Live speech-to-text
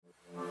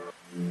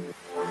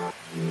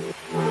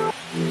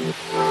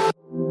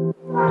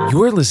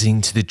You're listening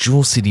to the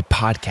Jewel City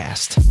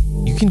Podcast.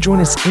 You can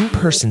join us in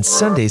person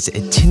Sundays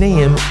at 10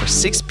 a.m. or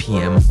 6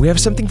 p.m. We have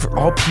something for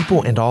all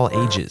people and all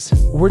ages.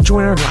 Or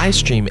join our live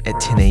stream at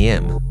 10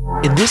 a.m.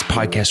 In this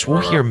podcast, we'll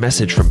hear a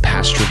message from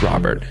Pastor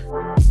Robert.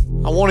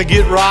 I want to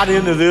get right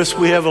into this.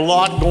 We have a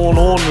lot going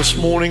on this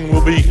morning.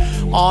 We'll be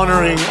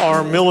honoring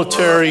our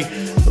military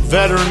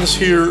veterans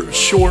here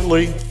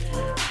shortly.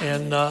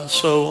 And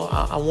so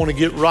I want to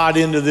get right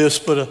into this,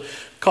 but a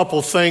couple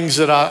of things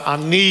that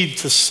I need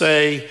to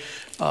say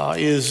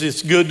is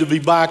it's good to be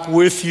back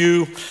with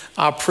you.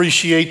 I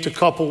appreciate the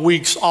couple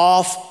weeks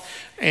off.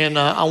 And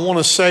I want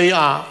to say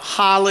I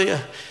highly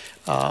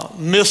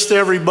missed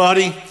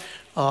everybody,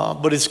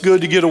 but it's good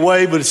to get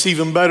away, but it's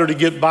even better to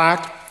get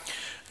back.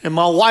 And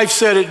my wife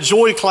said at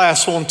Joy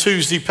class on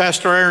Tuesday,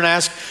 Pastor Aaron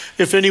asked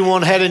if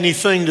anyone had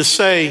anything to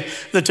say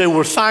that they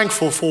were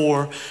thankful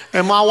for.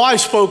 And my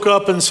wife spoke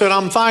up and said,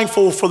 I'm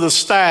thankful for the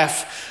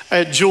staff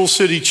at Jewel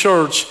City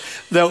Church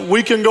that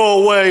we can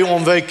go away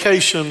on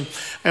vacation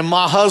and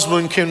my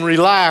husband can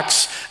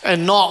relax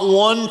and not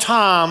one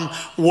time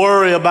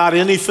worry about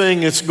anything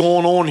that's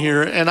going on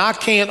here. And I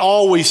can't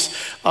always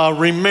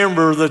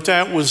remember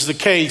that was the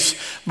case,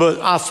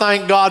 but I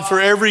thank God for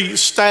every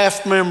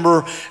staff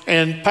member.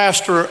 And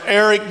Pastor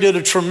Eric did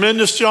a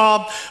tremendous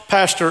job.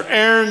 Pastor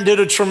Aaron did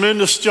a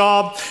tremendous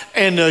job.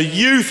 And the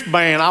youth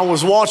band, I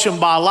was watching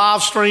by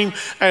live stream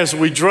as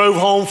we drove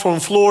home from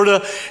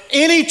Florida.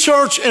 Any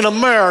church in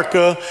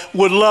America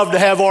would love to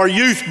have our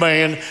youth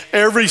band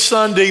every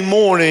Sunday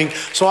morning.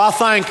 So I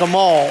thank them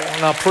all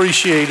and I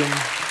appreciate them.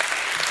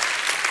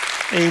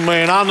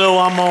 Amen. I know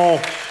I'm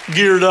all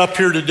geared up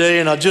here today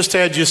and I just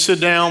had you sit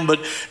down, but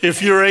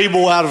if you're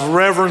able, out of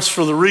reverence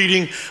for the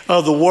reading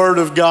of the Word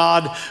of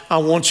God, I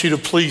want you to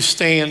please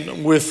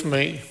stand with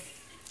me.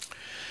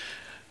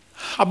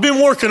 I've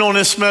been working on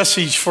this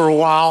message for a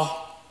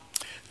while,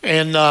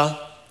 and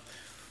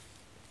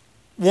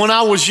when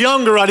I was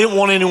younger, I didn't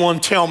want anyone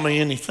to tell me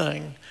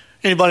anything.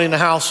 Anybody in the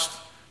house,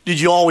 did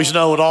you always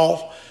know it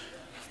all?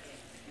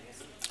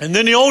 And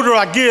then the older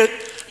I get,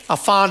 I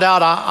find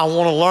out I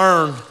want to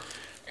learn.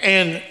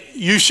 And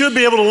you should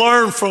be able to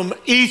learn from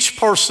each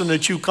person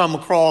that you come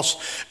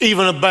across,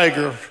 even a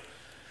beggar.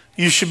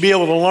 You should be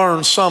able to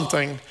learn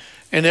something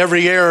in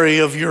every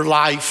area of your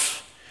life.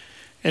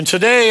 And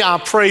today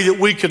I pray that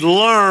we could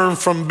learn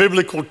from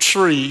biblical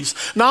trees.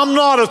 Now, I'm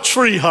not a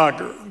tree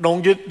hugger.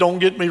 Don't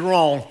get me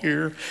wrong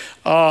here.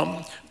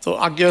 So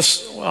I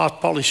guess I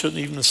probably shouldn't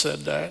even have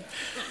said that,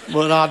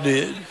 but I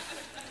did.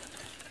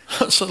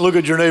 So look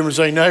at your neighbor and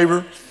say,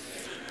 neighbor,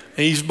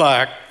 he's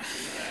back.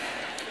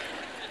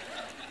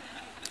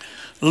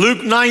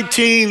 Luke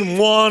 19,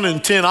 1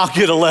 and 10. I'll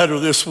get a letter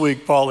this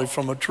week probably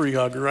from a tree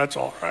hugger. That's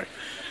all right.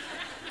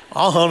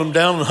 I'll hunt him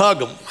down and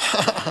hug him.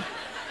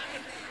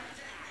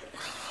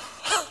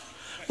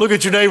 Look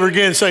at your neighbor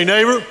again and say,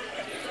 neighbor,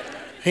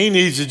 he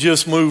needs to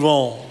just move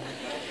on.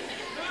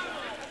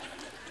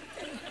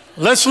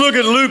 Let's look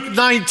at Luke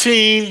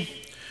 19,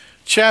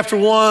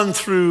 19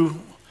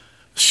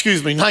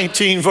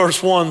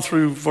 verse 1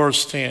 through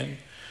verse 10.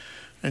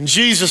 And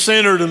Jesus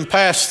entered and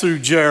passed through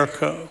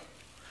Jericho.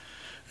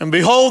 And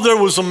behold, there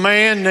was a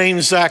man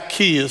named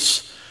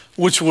Zacchaeus,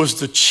 which was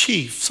the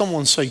chief.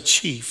 Someone say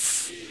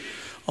chief.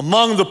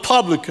 Among the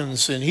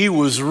publicans, and he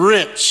was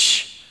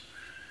rich.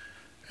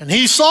 And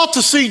he sought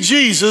to see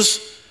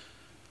Jesus,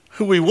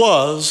 who he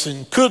was,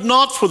 and could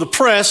not for the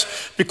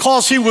press,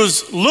 because he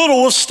was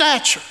little of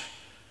stature.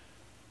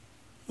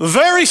 A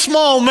very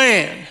small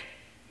man.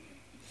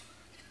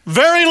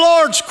 Very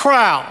large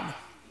crowd.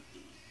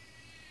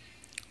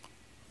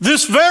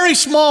 This very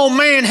small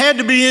man had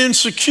to be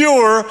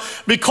insecure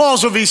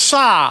because of his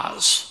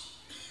size.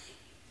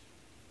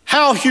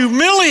 How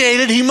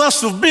humiliated he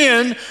must have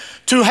been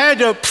to had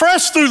to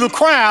press through the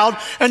crowd,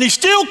 and he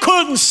still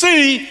couldn't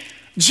see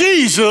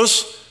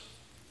Jesus,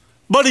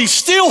 but he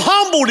still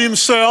humbled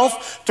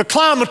himself to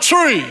climb a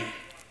tree.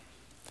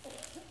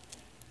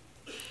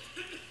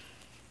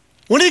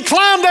 When he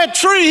climbed that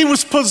tree, he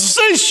was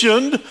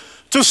positioned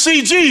to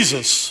see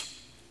Jesus.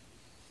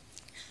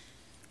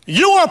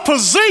 You are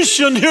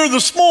positioned here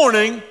this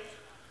morning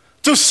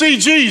to see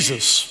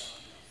Jesus.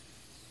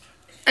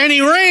 And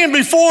he ran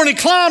before and he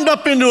climbed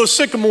up into a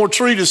sycamore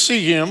tree to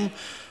see him,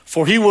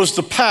 for he was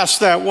to pass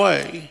that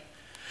way.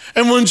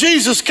 And when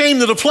Jesus came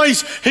to the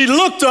place, he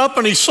looked up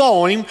and he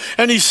saw him,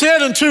 and he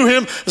said unto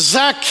him,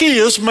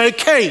 Zacchaeus, make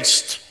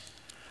haste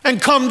and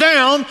come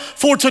down,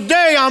 for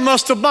today I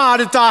must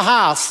abide at thy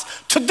house.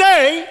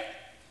 Today,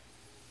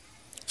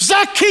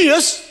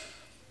 Zacchaeus,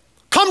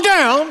 come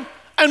down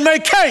and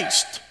make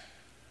haste.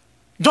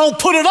 Don't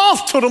put it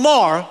off till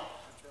tomorrow.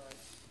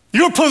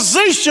 You're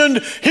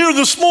positioned here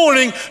this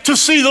morning to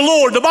see the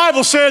Lord. The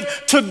Bible said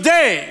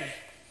today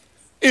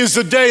is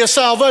the day of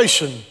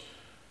salvation.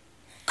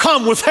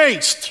 Come with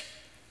haste.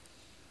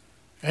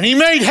 And he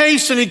made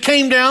haste and he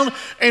came down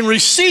and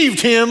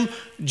received him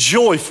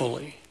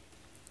joyfully.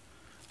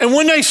 And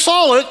when they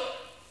saw it,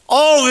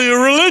 all the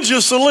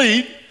religious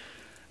elite,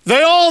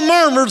 they all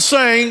murmured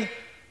saying,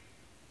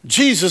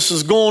 Jesus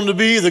is going to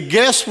be the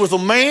guest with a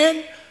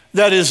man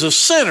that is a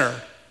sinner.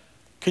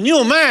 Can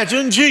you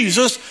imagine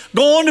Jesus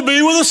going to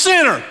be with a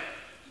sinner?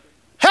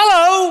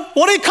 Hello,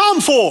 what did he come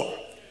for?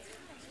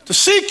 To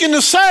seek and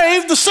to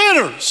save the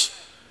sinners.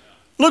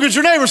 Look at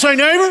your neighbor and say,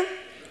 neighbor,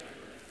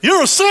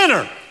 you're a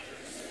sinner.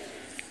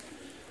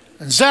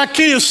 And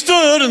Zacchaeus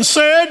stood and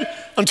said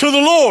unto the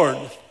Lord,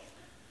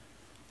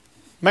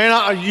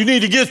 man, you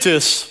need to get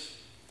this.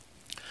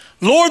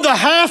 Lord, the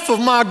half of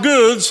my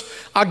goods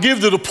I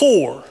give to the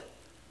poor.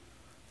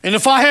 And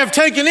if I have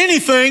taken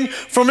anything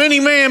from any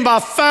man by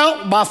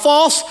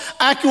false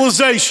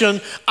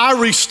accusation, I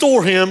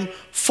restore him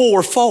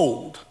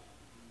fourfold.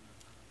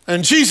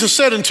 And Jesus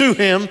said unto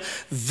him,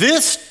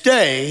 this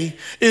day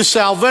is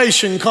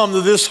salvation come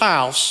to this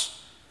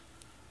house,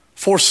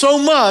 for so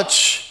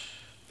much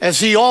as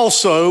he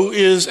also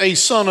is a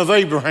son of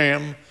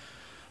Abraham.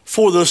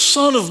 For the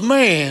Son of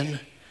Man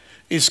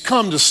is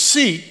come to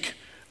seek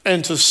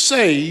and to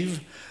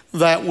save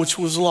that which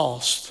was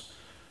lost.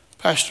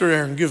 Pastor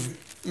Aaron, give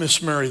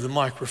Miss Mary the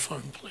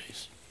microphone,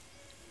 please.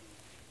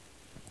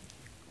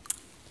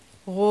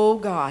 Oh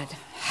God,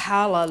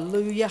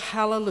 hallelujah,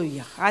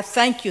 hallelujah. I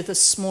thank you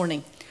this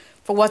morning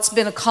for what's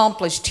been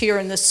accomplished here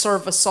in this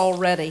service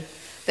already,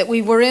 that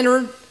we were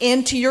entered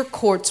into your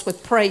courts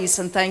with praise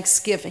and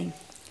thanksgiving.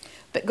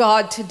 But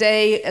God,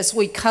 today as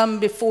we come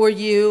before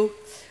you,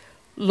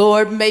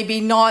 Lord, maybe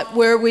not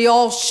where we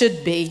all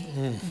should be,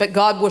 but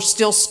God, we're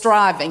still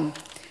striving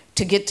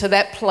to get to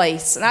that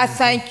place. And I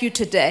thank you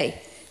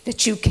today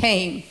that you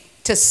came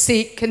to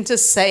seek and to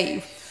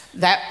save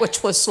that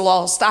which was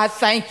lost. I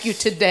thank you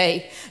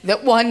today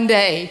that one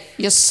day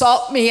you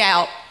sought me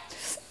out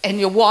and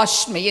you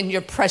washed me in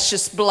your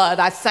precious blood.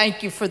 I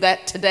thank you for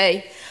that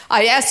today.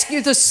 I ask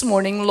you this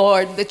morning,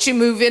 Lord, that you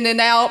move in and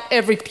out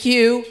every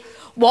pew,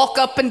 walk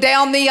up and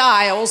down the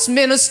aisles,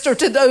 minister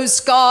to those,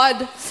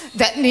 God,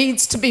 that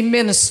needs to be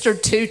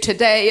ministered to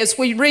today as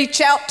we reach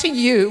out to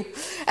you.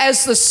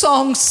 As the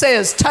song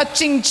says,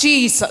 touching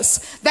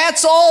Jesus.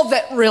 That's all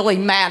that really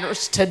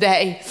matters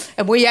today.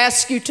 And we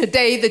ask you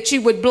today that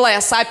you would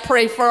bless. I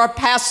pray for our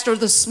pastor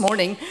this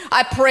morning.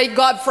 I pray,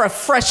 God, for a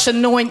fresh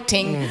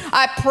anointing.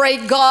 I pray,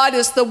 God,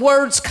 as the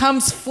words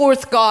comes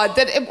forth, God,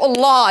 that it will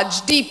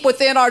lodge deep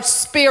within our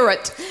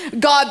spirit.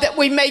 God, that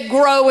we may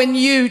grow in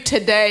you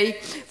today.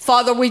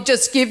 Father, we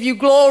just give you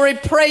glory,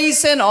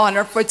 praise, and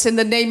honor, for it's in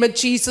the name of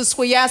Jesus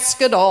we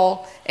ask it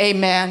all.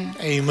 Amen.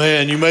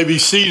 Amen. You may be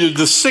seated.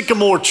 The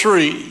sycamore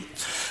tree.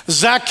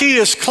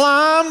 Zacchaeus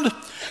climbed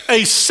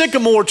a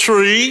sycamore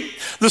tree.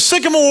 The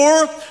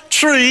sycamore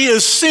tree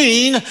is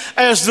seen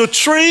as the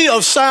tree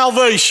of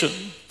salvation.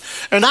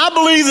 And I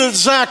believe that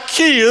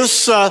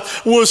Zacchaeus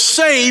was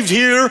saved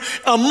here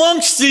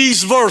amongst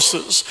these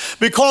verses.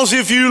 Because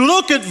if you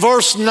look at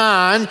verse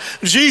 9,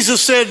 Jesus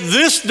said,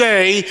 this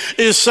day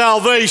is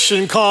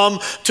salvation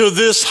come to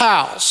this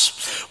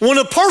house. When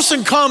a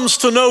person comes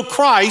to know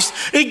Christ,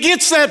 it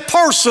gets that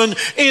person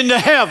into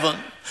heaven.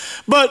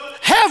 But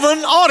heaven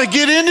ought to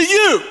get into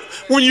you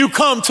when you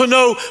come to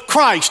know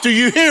Christ. Do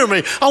you hear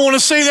me? I want to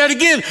say that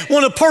again.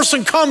 When a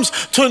person comes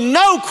to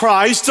know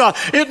Christ,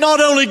 it not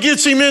only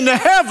gets him into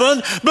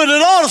heaven, but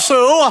it also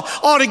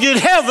ought to get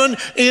heaven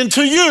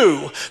into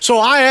you. So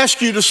I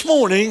ask you this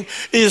morning,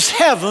 is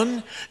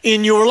heaven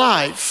in your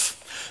life?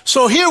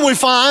 So here we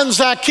find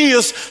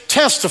Zacchaeus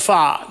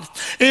testified.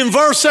 In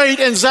verse 8,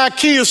 and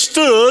Zacchaeus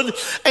stood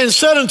and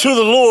said unto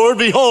the Lord,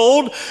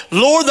 behold,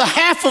 Lord, the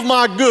half of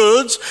my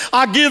goods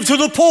I give to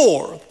the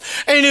poor.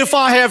 And if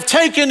I have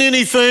taken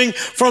anything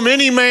from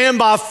any man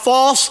by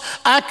false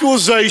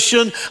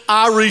accusation,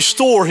 I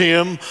restore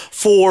him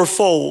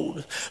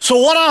fourfold. So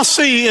what I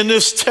see in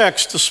this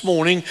text this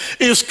morning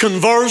is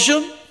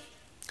conversion,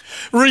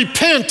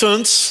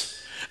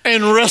 repentance,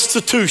 and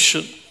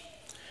restitution.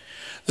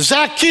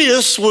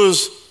 Zacchaeus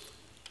was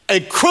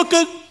a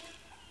crooked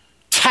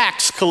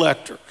tax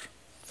collector.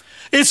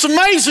 It's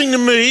amazing to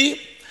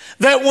me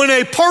that when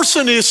a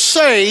person is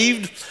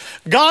saved,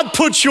 God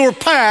puts your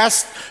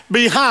past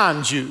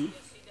behind you.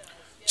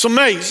 It's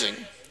amazing.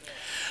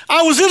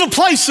 I was in a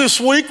place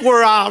this week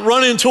where I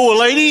run into a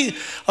lady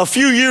a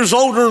few years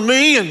older than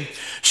me, and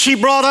she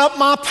brought up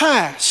my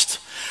past,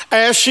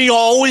 as she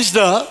always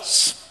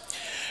does.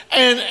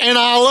 And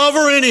I love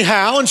her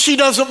anyhow, and she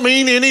doesn't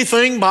mean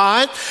anything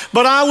by it.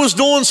 But I was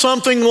doing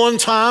something one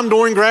time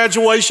during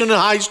graduation in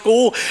high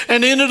school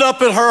and ended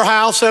up at her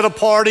house at a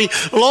party.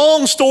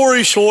 Long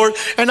story short,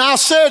 and I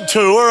said to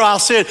her, I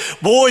said,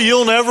 boy,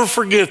 you'll never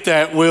forget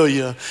that, will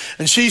you?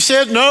 And she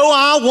said, no,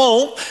 I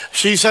won't.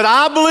 She said,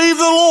 I believe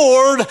the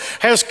Lord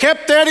has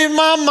kept that in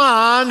my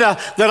mind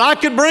that I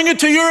could bring it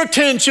to your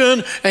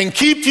attention and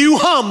keep you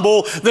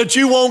humble, that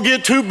you won't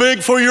get too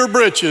big for your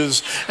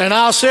britches. And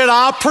I said,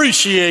 I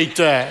appreciate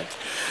that.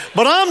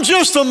 But I'm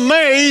just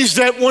amazed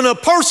that when a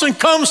person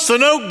comes to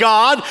know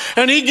God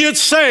and he gets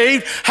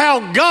saved,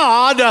 how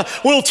God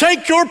will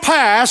take your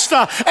past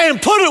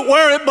and put it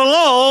where it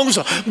belongs,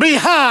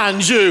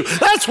 behind you.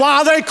 That's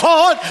why they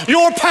call it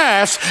your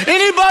past.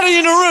 Anybody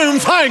in the room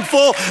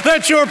thankful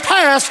that your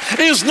past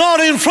is not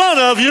in front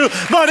of you,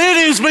 but it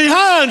is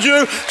behind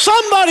you?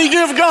 Somebody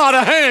give God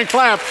a hand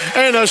clap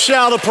and a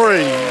shout of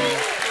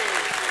praise.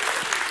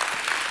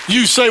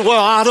 You say,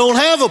 well, I don't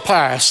have a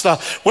past.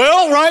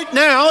 Well, right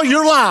now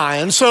you're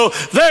lying. So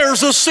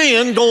there's a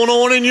sin going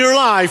on in your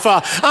life.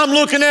 I'm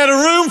looking at a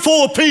room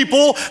full of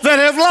people that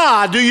have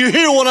lied. Do you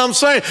hear what I'm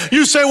saying?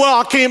 You say, well,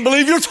 I can't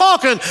believe you're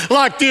talking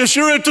like this.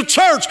 You're at the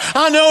church.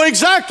 I know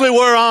exactly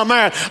where I'm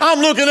at. I'm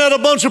looking at a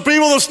bunch of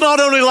people that's not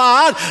only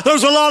lied,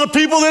 there's a lot of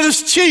people that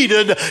has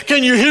cheated.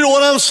 Can you hear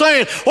what I'm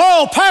saying?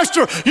 Well,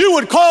 Pastor, you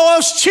would call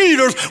us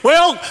cheaters.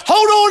 Well,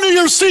 hold on to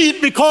your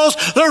seat, because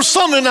there's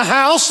some in the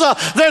house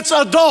that's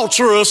adulterous.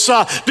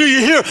 Do you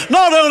hear?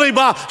 Not only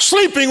by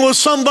sleeping with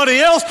somebody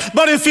else,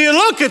 but if you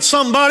look at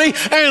somebody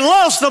and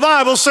lust, the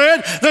Bible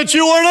said that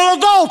you are an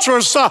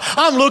adulteress.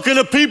 I'm looking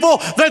at people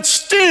that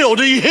steal.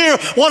 Do you hear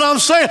what I'm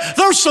saying?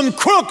 There's some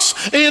crooks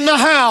in the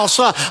house.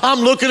 I'm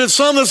looking at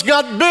some that's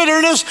got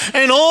bitterness,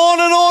 and on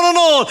and on and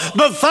on.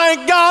 But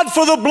thank God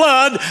for the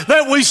blood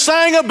that we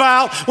sang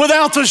about.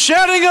 Without the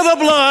shedding of the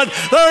blood,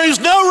 there is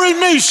no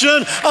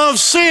remission of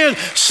sin.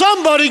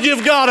 Somebody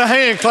give God a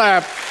hand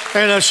clap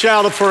and a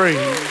shout of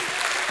praise.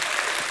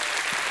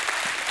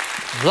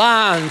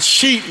 Lying,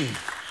 cheating,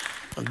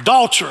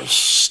 adulterous,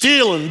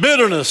 stealing,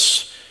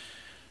 bitterness.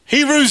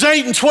 Hebrews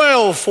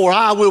 8:12, for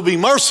I will be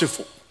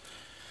merciful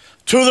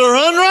to their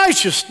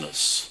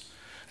unrighteousness,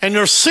 and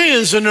their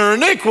sins and their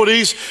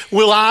iniquities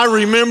will I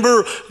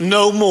remember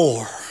no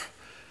more.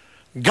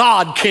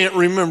 God can't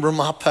remember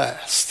my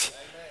past,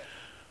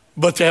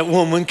 but that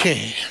woman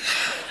can.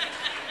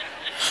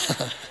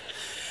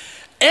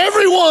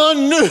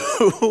 Everyone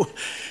knew.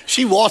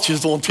 She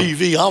watches on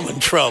TV. I'm in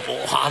trouble,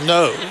 I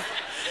know,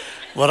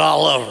 but I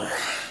love her.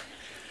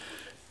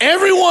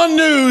 Everyone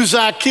knew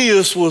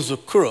Zacchaeus was a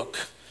crook.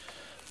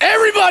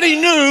 Everybody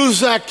knew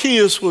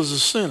Zacchaeus was a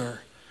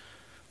sinner.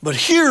 But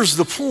here's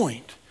the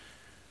point.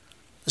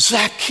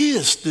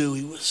 Zacchaeus knew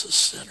he was a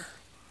sinner.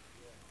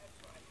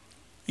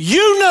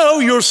 You know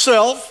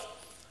yourself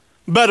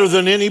better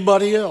than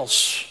anybody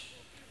else.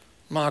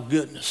 My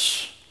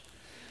goodness.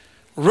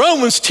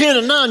 Romans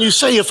 10:9, you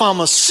say, if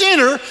I'm a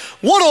sinner,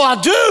 what do I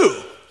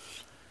do?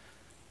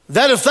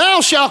 That if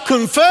thou shalt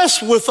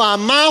confess with thy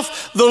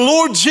mouth the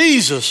Lord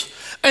Jesus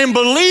and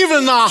believe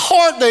in thy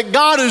heart that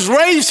God has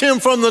raised him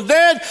from the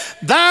dead,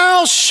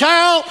 thou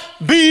shalt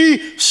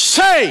be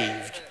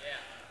saved.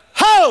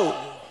 Ho!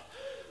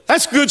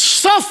 That's good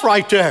stuff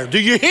right there. Do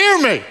you hear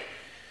me?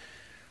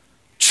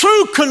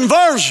 True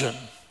conversion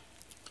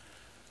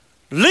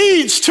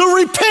leads to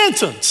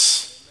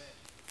repentance.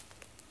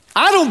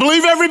 I don't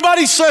believe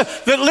everybody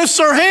that lifts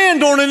their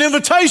hand on an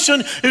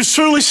invitation is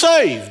truly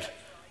saved.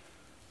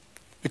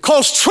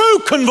 Because true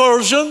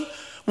conversion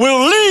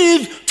will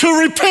lead to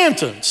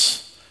repentance.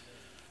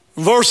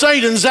 Verse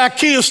 8, and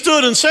Zacchaeus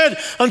stood and said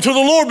unto the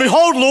Lord,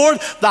 behold, Lord,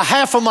 the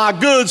half of my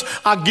goods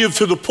I give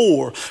to the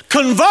poor.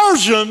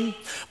 Conversion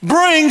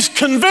brings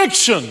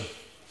conviction.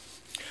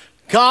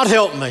 God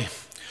help me.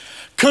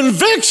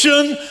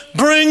 Conviction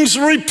brings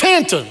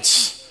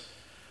repentance.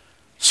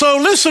 So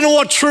listen to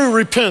what true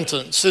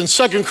repentance in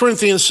 2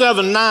 Corinthians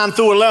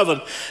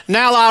 7:9-11.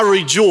 Now I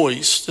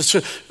rejoice. It's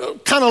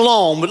kind of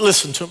long, but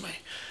listen to me.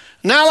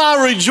 Now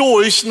I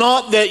rejoice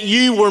not that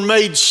ye were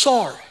made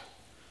sorry,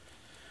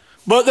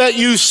 but that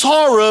you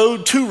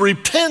sorrowed to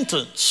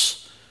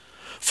repentance.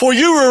 For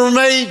you were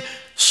made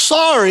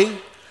sorry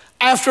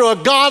after a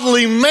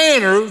godly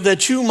manner,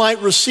 that you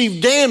might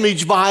receive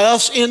damage by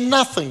us in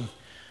nothing.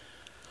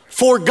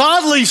 For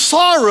godly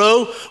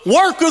sorrow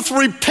worketh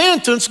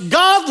repentance,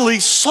 godly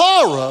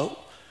sorrow,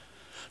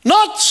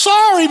 not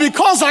sorry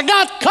because I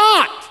got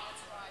caught.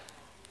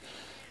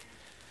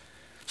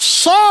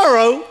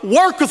 Sorrow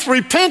worketh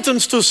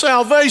repentance to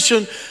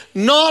salvation,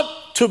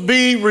 not to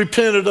be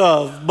repented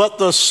of, but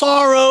the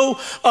sorrow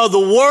of the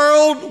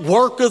world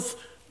worketh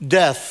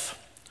death.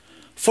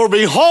 For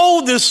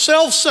behold, this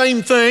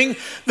selfsame thing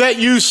that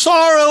you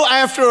sorrow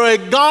after a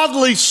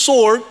godly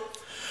sort,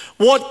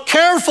 what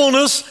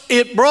carefulness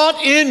it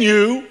brought in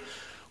you,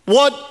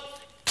 what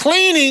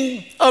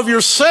cleaning of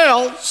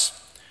yourselves,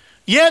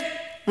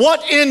 yet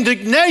what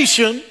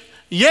indignation,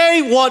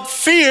 yea, what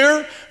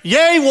fear,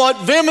 yea, what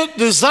vehement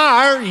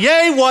desire,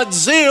 yea, what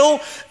zeal,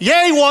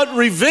 yea, what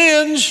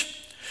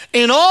revenge.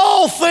 In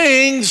all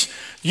things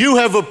you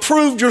have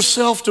approved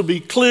yourself to be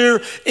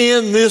clear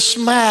in this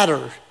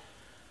matter.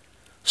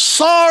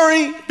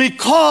 Sorry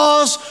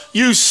because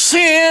you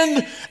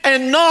sinned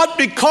and not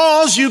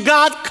because you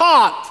got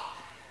caught.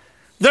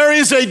 There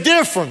is a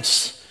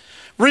difference.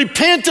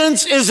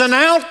 Repentance is an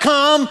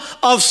outcome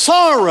of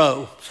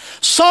sorrow.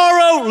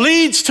 Sorrow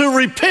leads to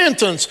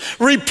repentance.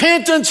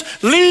 Repentance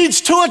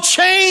leads to a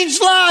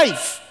changed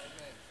life.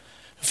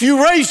 If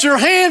you raised your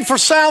hand for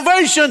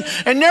salvation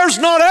and there's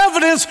not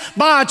evidence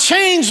by a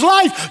changed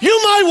life, you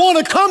might want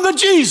to come to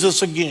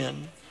Jesus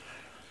again,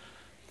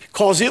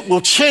 because it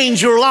will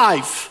change your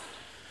life.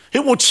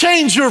 It will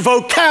change your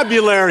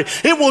vocabulary.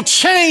 It will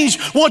change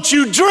what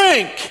you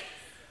drink,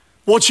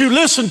 what you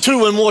listen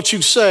to, and what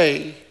you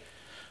say.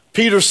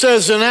 Peter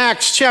says in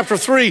Acts chapter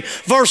 3,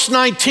 verse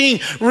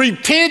 19,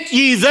 repent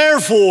ye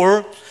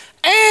therefore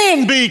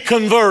and be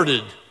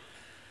converted.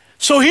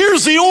 So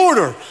here's the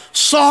order: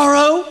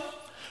 sorrow,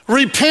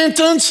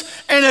 repentance,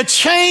 and a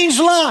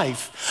changed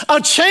life.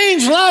 A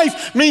changed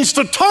life means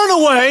to turn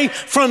away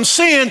from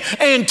sin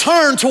and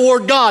turn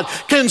toward God.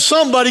 Can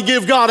somebody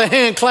give God a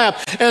hand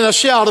clap and a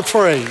shout of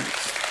praise?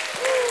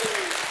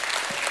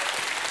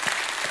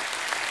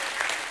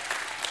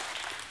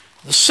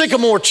 The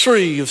sycamore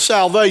tree of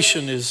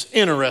salvation is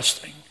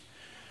interesting.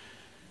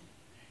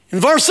 In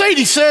verse 8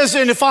 he says,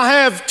 and if I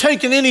have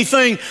taken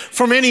anything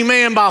from any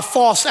man by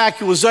false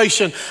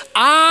accusation,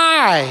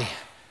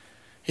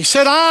 he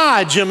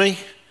said, Jimmy,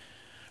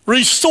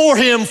 restore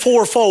him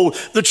fourfold.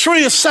 The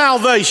tree of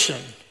salvation.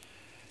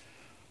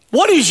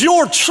 What is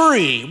your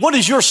tree? What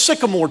is your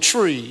sycamore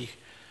tree?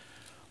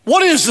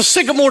 What is the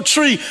sycamore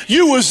tree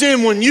you was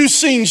in when you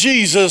seen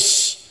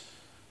Jesus?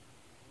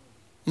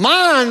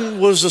 Mine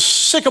was a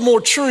sycamore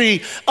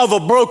tree of a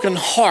broken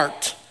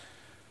heart,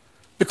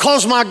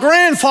 because my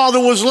grandfather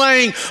was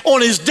laying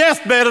on his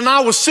deathbed and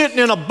I was sitting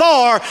in a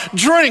bar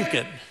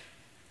drinking.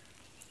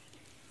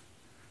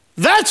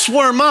 That's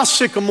where my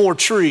sycamore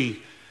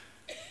tree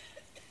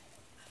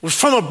was,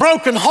 from a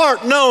broken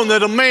heart, knowing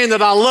that a man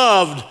that I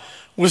loved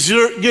was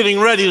getting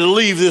ready to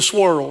leave this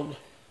world.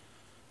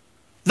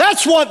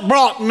 That's what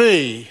brought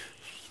me.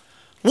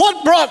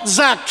 What brought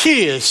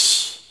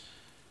Zacchaeus?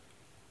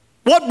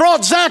 What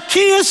brought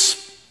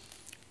Zacchaeus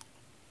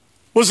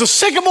was a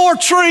sycamore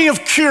tree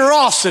of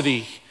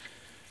curiosity.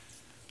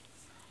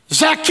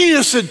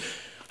 Zacchaeus had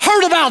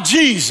heard about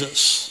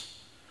Jesus,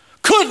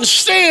 couldn't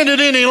stand it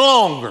any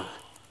longer.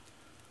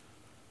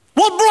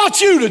 What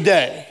brought you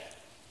today?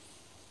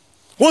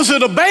 Was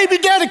it a baby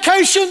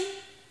dedication?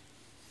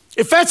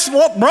 If that's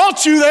what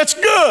brought you, that's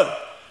good.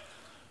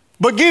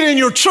 But get in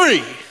your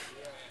tree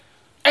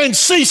and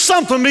see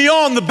something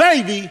beyond the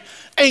baby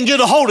and get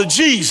a hold of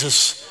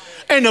Jesus,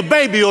 and the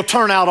baby will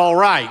turn out all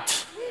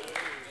right.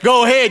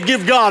 Go ahead,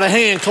 give God a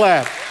hand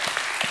clap.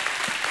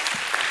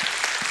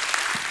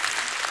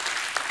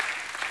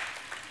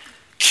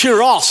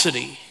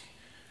 Curiosity.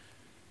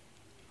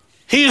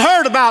 He'd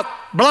heard about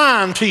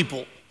blind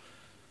people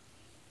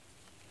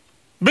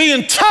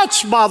being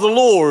touched by the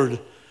Lord,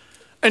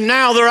 and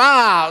now their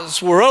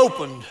eyes were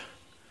opened.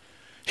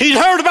 He'd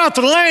heard about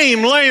the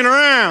lame laying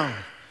around,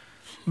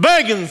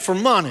 begging for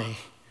money.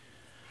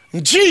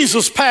 And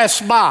Jesus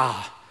passed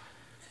by.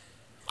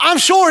 I'm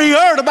sure he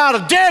heard about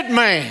a dead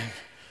man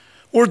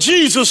where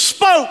Jesus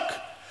spoke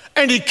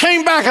and he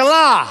came back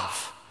alive.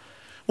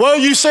 Well,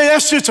 you say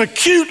that's just a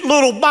cute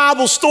little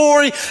Bible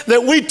story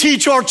that we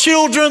teach our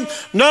children.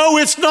 No,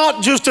 it's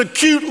not just a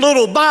cute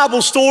little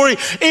Bible story.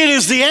 It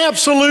is the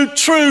absolute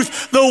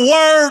truth, the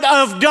Word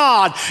of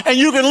God. And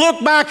you can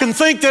look back and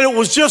think that it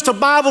was just a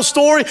Bible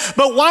story,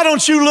 but why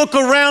don't you look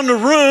around the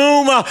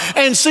room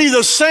and see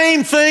the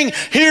same thing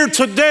here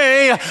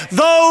today?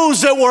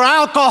 Those that were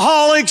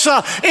alcoholics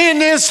in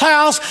this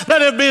house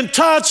that have been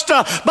touched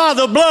by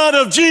the blood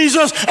of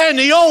Jesus, and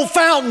the old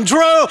fountain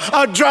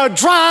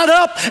dried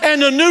up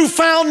and the new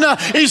fountain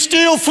is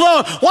still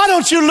flowing. Why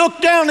don't you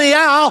look down the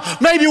aisle,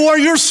 maybe where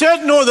you're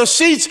sitting or the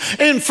seats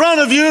in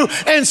front of you,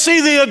 and see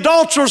the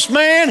adulterous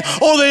man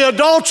or the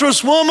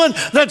adulterous woman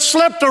that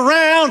slept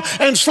around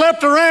and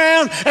slept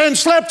around and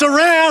slept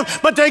around,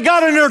 but they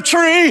got in their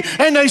tree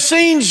and they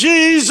seen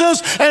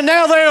Jesus, and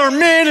now they are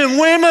men and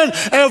women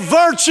of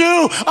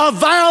virtue, of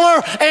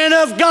valor, and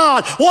of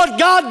God. What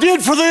God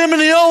did for them in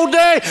the old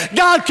day,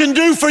 God can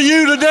do for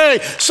you today.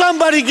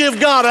 Somebody give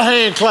God a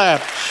hand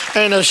clap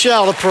and a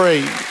shout of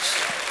praise.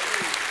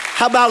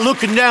 How about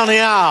looking down the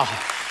aisle?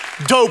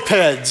 Dope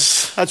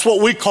heads. That's what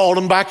we called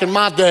them back in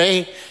my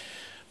day.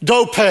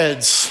 Dope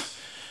heads.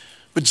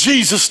 But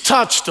Jesus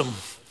touched them.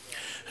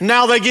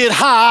 Now they get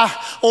high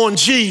on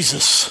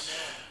Jesus.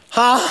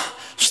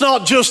 It's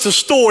not just a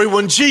story.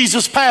 When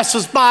Jesus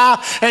passes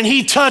by and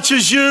he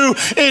touches you,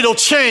 it'll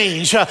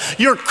change.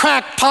 Your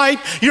crack pipe,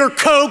 your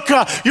coke,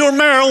 your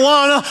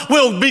marijuana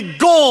will be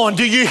gone.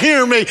 Do you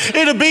hear me?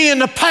 It'll be in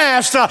the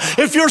past.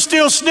 If you're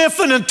still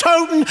sniffing and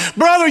toting,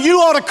 brother, you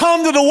ought to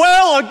come to the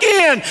well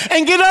again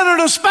and get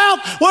under the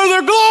spout where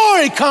their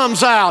glory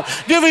comes out.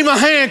 Give him a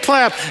hand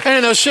clap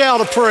and a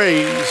shout of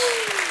praise.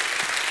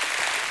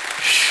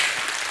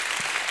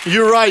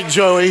 You're right,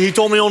 Joey. He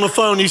told me on the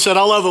phone, he said,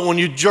 I love it when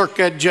you jerk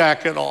that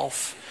jacket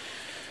off.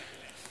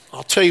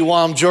 I'll tell you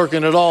why I'm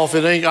jerking it off.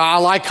 I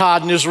like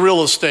hiding this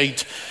real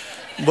estate,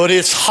 but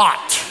it's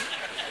hot.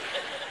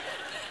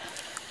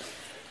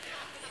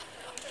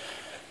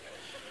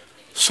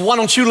 So why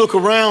don't you look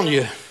around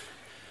you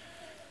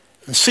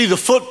and see the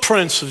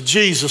footprints of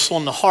Jesus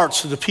on the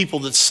hearts of the people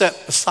that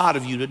sat beside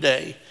of you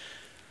today?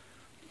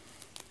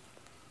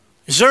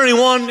 Is there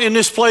anyone in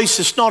this place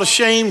that's not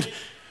ashamed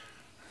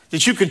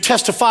that you can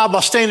testify by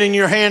standing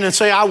your hand and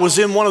say, I was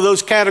in one of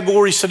those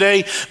categories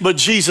today, but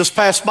Jesus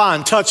passed by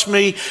and touched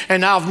me,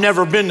 and I've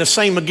never been the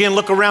same again?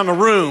 Look around the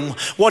room.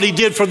 What he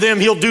did for them,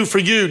 he'll do for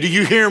you. Do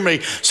you hear me?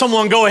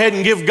 Someone go ahead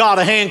and give God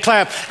a hand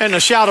clap and a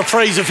shout of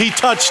praise if he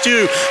touched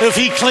you, if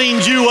he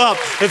cleaned you up,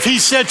 if he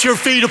set your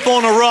feet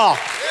upon a rock.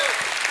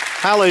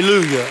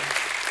 Hallelujah.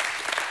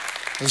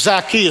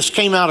 Zacchaeus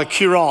came out of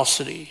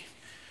curiosity.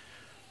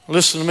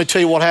 Listen, let me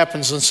tell you what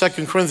happens in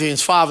 2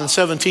 Corinthians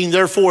 5:17.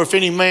 Therefore, if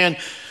any man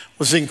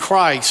was in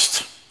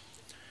Christ,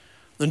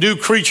 the new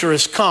creature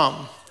has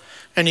come,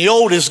 and the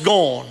old is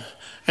gone,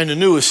 and the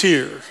new is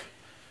here.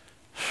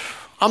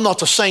 I'm not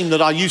the same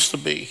that I used to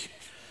be.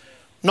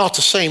 Not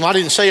the same. I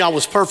didn't say I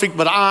was perfect,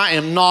 but I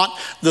am not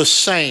the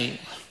same.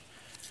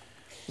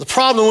 The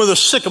problem with a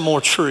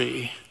sycamore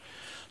tree.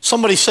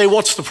 Somebody say,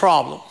 what's the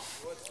problem?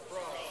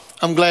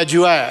 I'm glad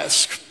you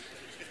asked.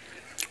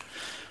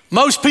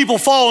 Most people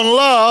fall in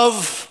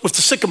love with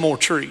the sycamore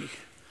tree,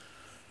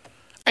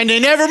 and they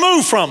never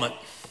move from it.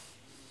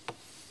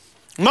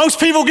 Most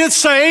people get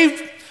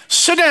saved,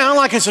 sit down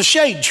like it's a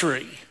shade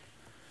tree,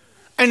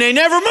 and they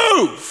never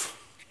move.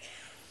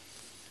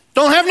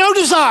 Don't have no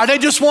desire. They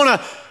just want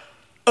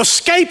to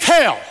escape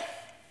hell.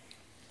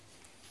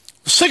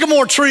 The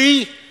sycamore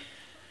tree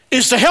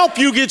is to help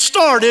you get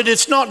started.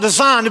 It's not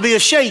designed to be a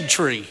shade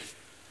tree,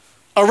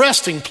 a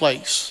resting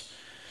place.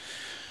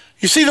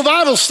 You see, the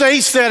Bible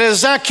states that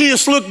as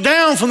Zacchaeus looked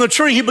down from the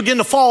tree, he began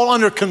to fall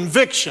under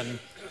conviction.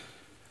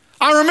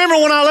 I remember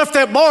when I left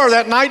that bar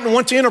that night and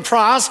went to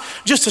Enterprise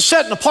just to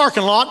sit in the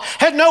parking lot,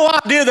 had no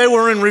idea they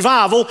were in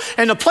revival,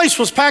 and the place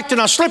was packed,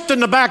 and I slipped in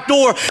the back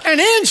door, and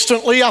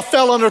instantly I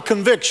fell under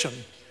conviction.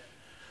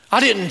 I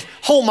didn't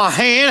hold my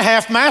hand,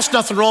 half-mast,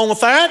 nothing wrong with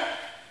that,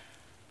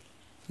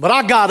 but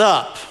I got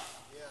up.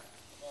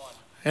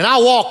 And I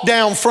walked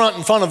down front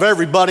in front of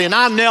everybody, and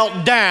I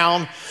knelt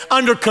down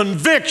under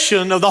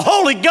conviction of the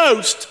Holy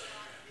Ghost.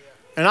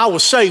 And I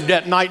was saved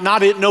that night, and I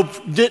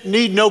didn't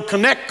need no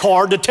connect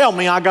card to tell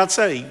me I got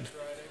saved.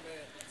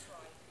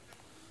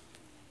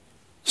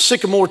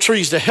 Sycamore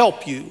trees to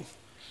help you,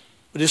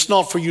 but it's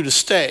not for you to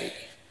stay.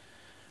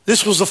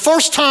 This was the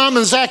first time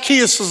in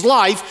Zacchaeus'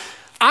 life,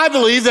 I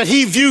believe, that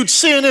he viewed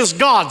sin as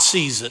God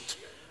sees it.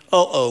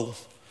 When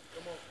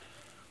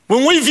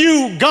we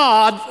view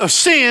God, or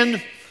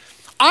sin,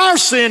 our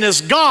sin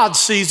as God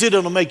sees it,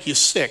 it'll make you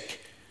sick.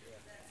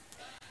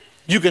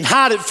 You can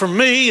hide it from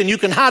me, and you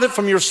can hide it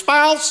from your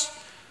spouse.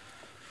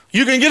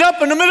 You can get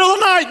up in the middle of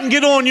the night and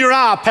get on your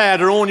iPad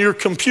or on your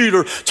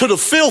computer to the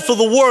filth of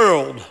the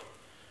world.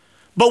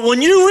 But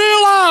when you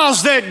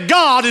realize that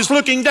God is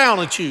looking down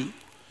at you,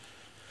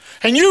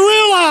 and you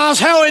realize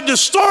how it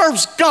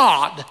disturbs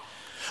God,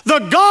 the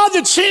God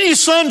that sent his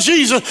son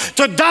Jesus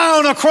to die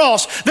on a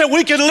cross, that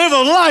we can live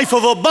a life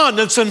of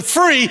abundance and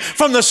free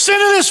from the sin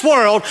of this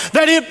world,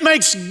 that it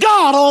makes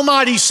God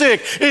Almighty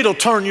sick, it'll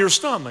turn your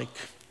stomach.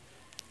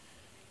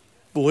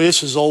 Boy,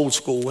 this is old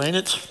school, ain't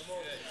it?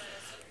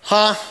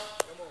 Huh?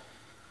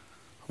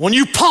 When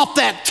you pop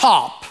that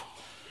top,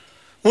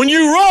 when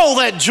you roll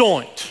that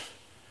joint,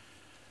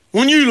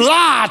 when you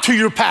lie to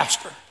your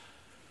pastor,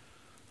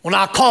 when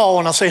I call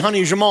and I say,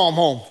 honey, is your mom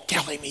home?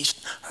 Tell him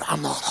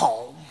I'm not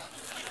home.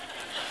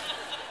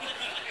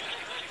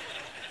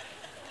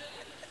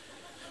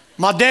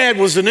 My dad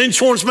was an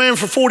insurance man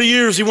for 40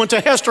 years. He went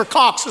to Hester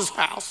Cox's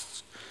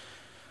house.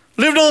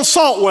 Lived on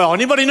Saltwell.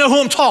 Anybody know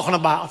who I'm talking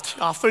about?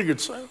 I figured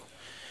so.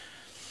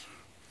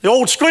 The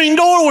old screen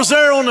door was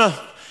there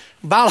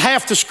about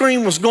half the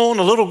screen was gone.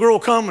 The little girl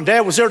come, and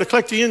Dad was there to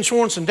collect the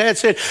insurance, and Dad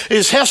said,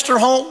 is Hester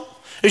home?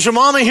 Is your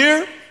mommy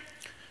here?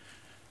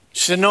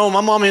 She said, no,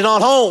 my mommy's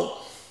not home.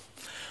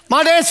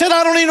 My dad said,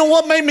 I don't even know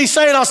what made me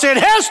say it. I said,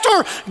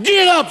 Hester,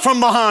 get up from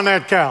behind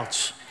that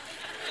couch.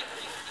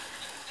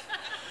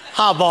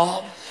 Hi,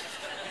 Bob.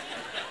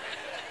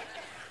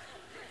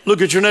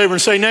 Look at your neighbor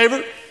and say,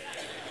 neighbor,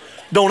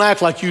 don't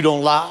act like you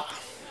don't lie.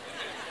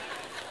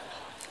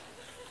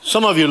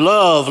 Some of you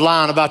love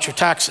lying about your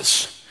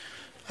taxes.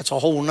 That's a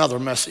whole nother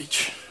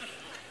message.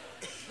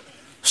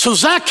 So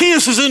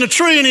Zacchaeus is in a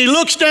tree, and he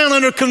looks down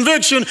under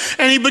conviction,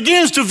 and he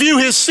begins to view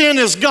his sin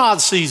as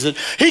God sees it.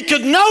 He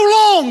could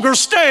no longer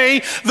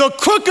stay the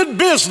crooked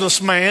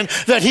businessman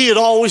that he had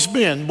always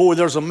been. Boy,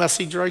 there's a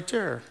message right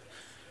there.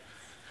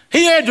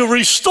 He had to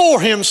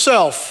restore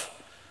himself.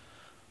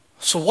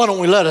 So why don't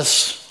we let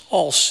us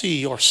all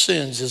see our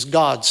sins as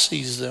God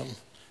sees them?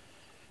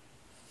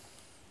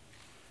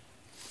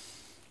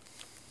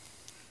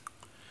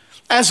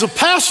 As a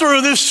pastor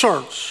of this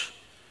church,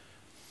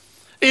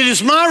 it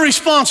is my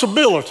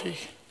responsibility,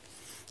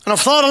 and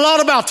I've thought a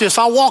lot about this.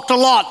 I walked a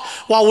lot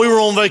while we were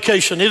on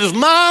vacation. It is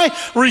my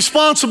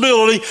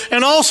responsibility,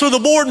 and also the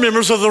board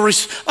members of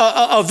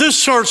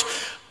this church,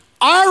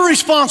 our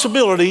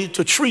responsibility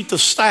to treat the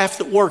staff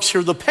that works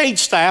here, the paid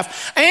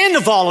staff and the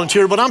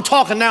volunteer, but I'm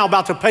talking now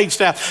about the paid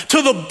staff,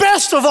 to the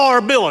best of our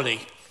ability.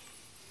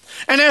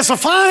 And as the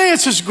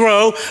finances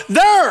grow,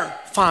 their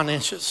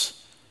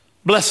finances,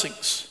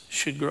 blessings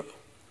should grow.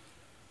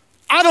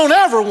 I don't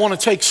ever want to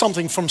take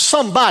something from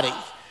somebody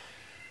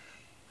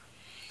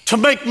to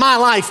make my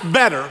life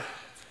better.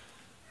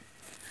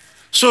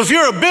 So if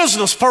you're a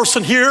business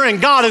person here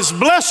and God has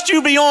blessed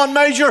you beyond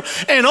measure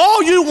and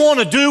all you want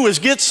to do is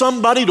get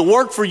somebody to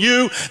work for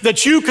you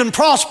that you can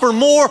prosper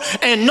more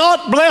and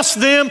not bless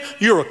them,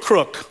 you're a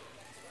crook.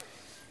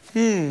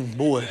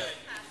 Boy,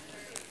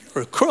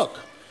 you're a crook.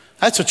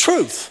 That's a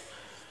truth.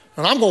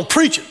 And I'm going to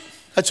preach it.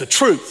 That's a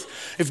truth.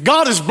 If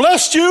God has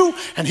blessed you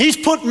and He's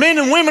put men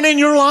and women in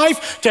your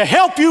life to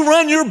help you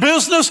run your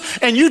business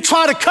and you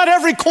try to cut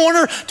every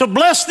corner to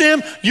bless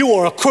them, you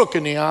are a crook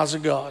in the eyes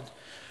of God.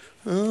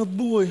 Oh,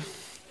 boy.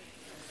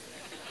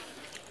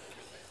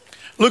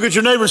 Look at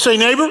your neighbor and say,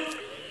 neighbor,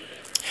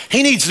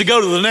 he needs to go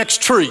to the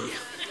next tree.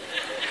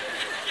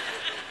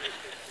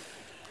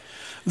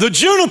 The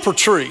juniper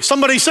tree.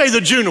 Somebody say the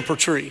juniper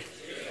tree.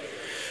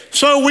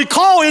 So we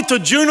call it the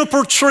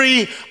juniper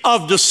tree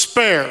of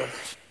despair.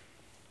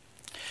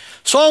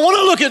 So I want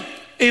to look at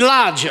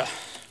Elijah.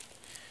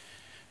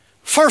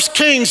 1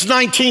 Kings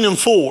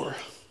 19:4.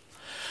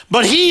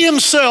 But he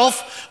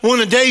himself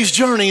went a day's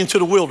journey into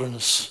the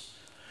wilderness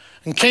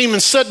and came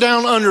and sat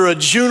down under a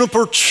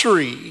juniper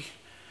tree.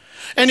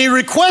 And he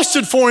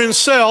requested for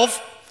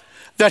himself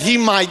that he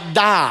might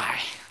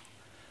die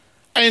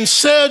and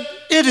said,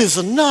 it is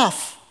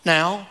enough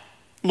now,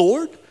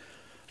 Lord,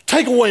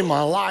 take away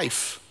my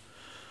life,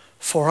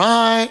 for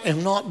I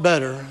am not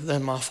better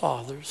than my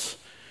fathers.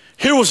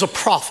 Here was a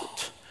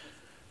prophet,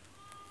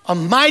 a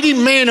mighty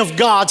man of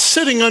God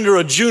sitting under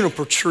a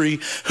juniper tree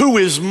who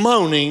is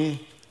moaning,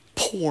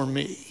 poor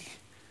me,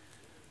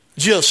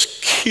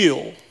 just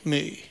kill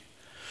me.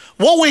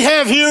 What we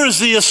have here is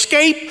the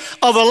escape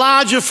of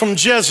Elijah from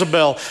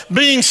Jezebel.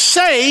 Being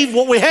saved,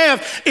 what we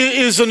have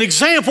is an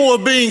example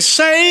of being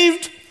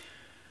saved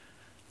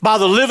by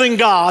the living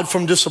God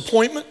from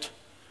disappointment,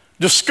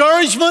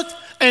 discouragement,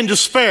 and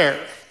despair.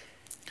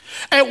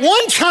 At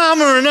one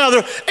time or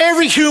another,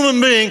 every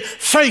human being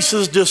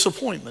faces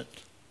disappointment.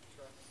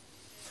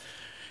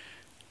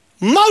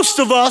 Most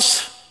of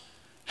us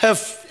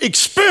have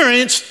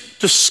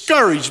experienced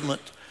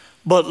discouragement,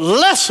 but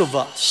less of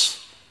us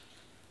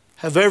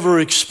have ever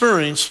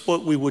experienced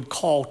what we would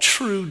call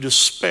true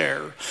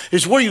despair.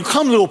 It's where you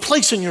come to a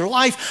place in your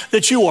life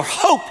that you are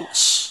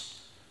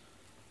hopeless.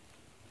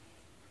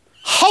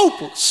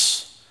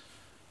 Hopeless.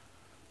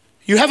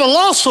 You have a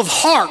loss of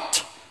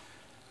heart.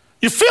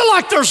 You feel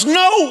like there's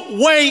no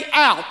way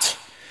out.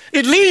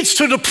 It leads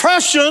to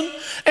depression,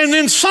 and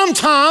then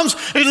sometimes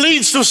it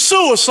leads to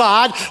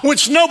suicide,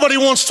 which nobody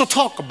wants to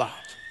talk about.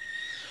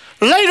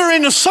 Later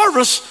in the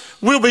service,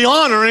 we'll be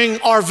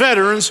honoring our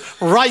veterans,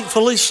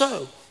 rightfully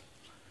so.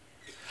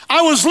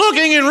 I was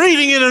looking and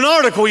reading in an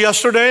article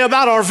yesterday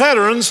about our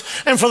veterans,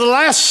 and for the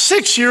last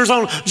 6 years,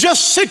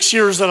 just 6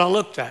 years that I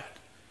looked at,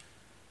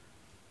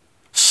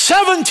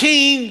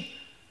 17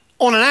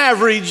 on an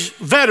average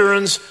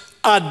veterans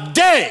a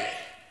day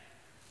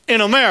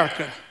in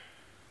America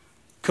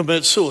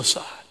commit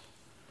suicide.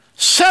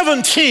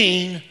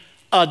 17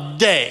 a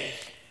day.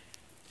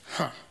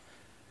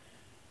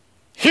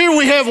 Here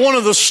we have one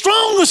of the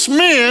strongest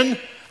men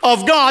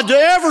of God to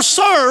ever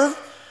serve,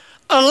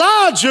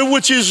 Elijah,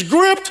 which is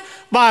gripped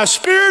by a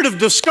spirit of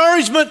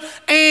discouragement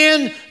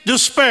and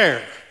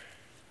despair.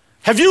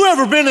 Have you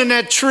ever been in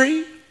that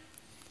tree?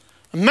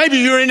 Maybe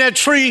you're in that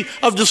tree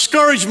of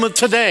discouragement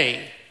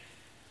today,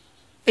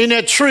 in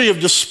that tree of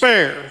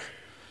despair.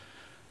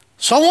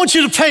 So I want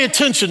you to pay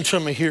attention to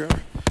me here.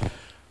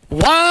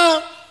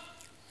 Why?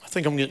 I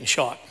think I'm getting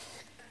shot.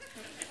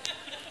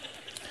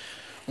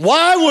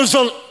 Why was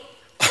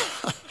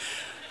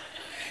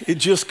it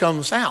just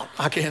comes out.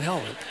 I can't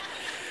help it.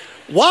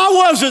 Why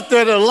was it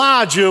that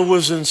Elijah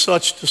was in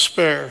such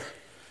despair?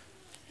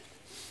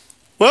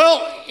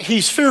 Well,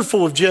 he's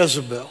fearful of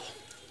Jezebel.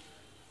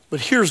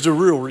 But here's the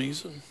real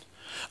reason.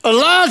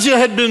 Elijah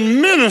had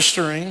been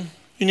ministering,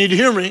 you need to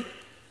hear me,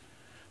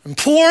 and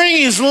pouring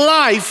his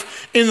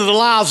life into the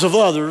lives of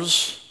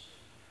others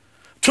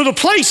to the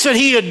place that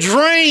he had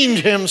drained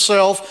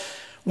himself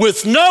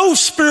with no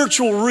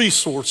spiritual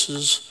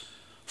resources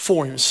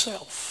for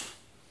himself.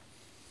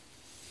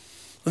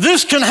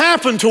 This can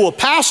happen to a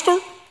pastor.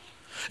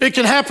 It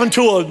can happen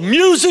to a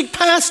music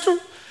pastor.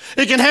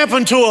 It can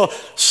happen to an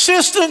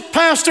assistant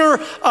pastor,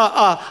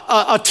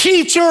 a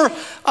teacher,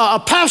 a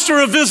pastor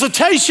of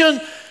visitation,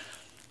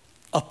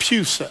 a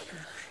pew setter.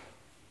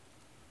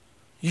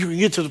 You can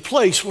get to the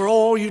place where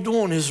all you're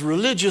doing is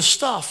religious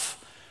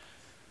stuff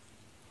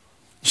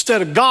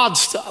instead of God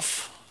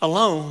stuff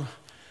alone,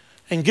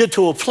 and get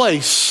to a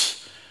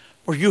place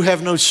where you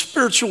have no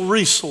spiritual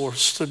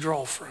resource to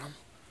draw from.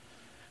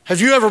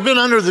 Have you ever been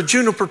under the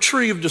juniper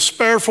tree of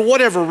despair for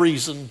whatever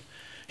reason?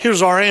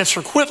 Here's our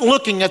answer. Quit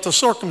looking at the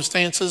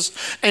circumstances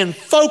and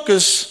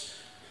focus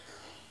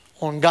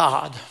on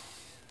God.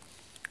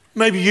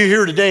 Maybe you're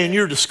here today and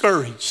you're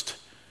discouraged.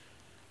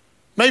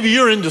 Maybe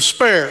you're in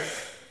despair.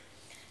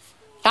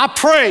 I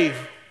pray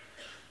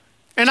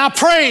And I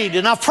prayed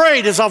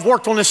as I've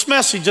worked on this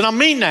message, and I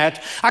mean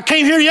that. I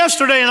came here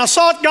yesterday and I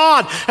sought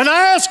God, and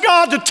I asked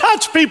God to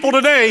touch people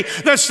today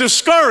that's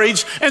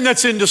discouraged and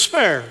that's in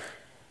despair.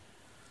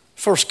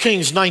 1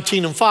 Kings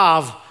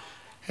 19:5,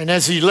 and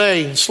as he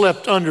lay and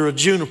slept under a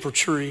juniper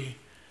tree,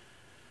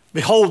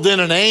 behold, then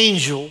an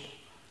angel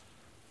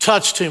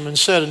touched him and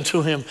said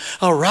unto him,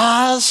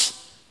 arise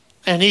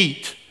and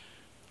eat.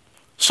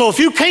 So if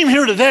you came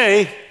here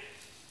today,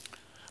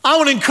 I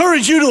would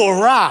encourage you to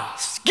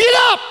arise. Get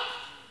up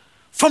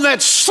from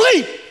that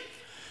sleep.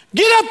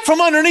 Get up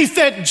from underneath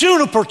that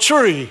juniper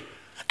tree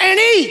and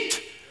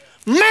eat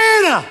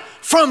manna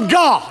from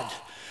God.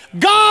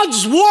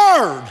 God's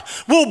word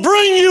will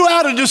bring you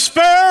out of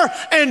despair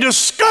and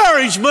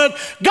discouragement.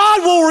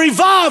 God will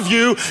revive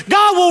you.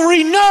 God will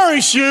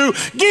renourish you.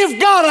 Give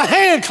God a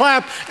hand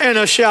clap and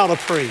a shout of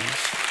praise.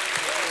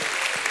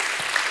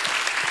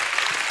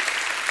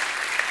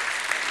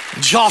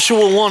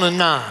 Joshua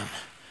 1:9.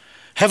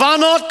 Have I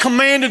not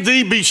commanded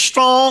thee, be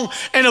strong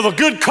and of a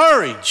good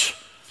courage?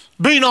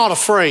 Be not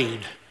afraid,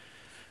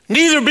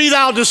 neither be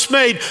thou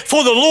dismayed,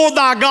 for the Lord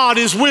thy God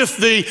is with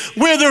thee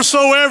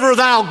whithersoever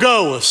thou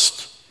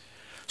goest.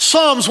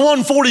 Psalms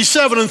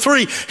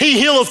 147:3, he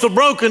healeth the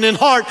broken in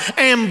heart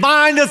and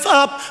bindeth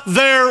up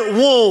their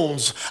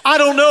wounds. I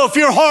don't know if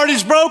your heart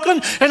is broken,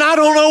 and I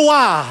don't know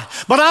why,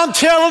 but I'm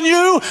telling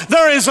you,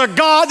 there is a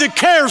God that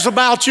cares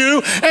about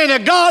you and a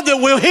God that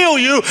will heal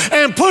you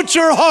and put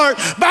your heart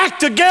back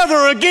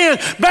together again,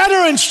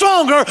 better and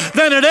stronger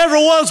than it ever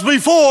was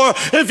before.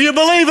 If you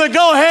believe it,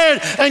 go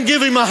ahead and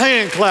give him a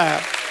hand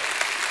clap.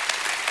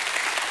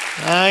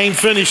 I ain't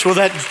finished with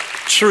that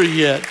tree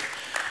yet.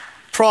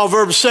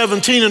 Proverbs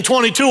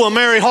 17:22, a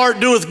merry heart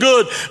doeth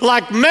good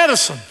like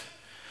medicine,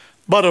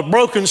 but a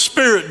broken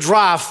spirit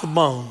drieth the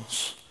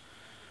bones.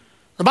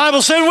 The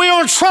Bible said we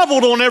are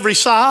troubled on every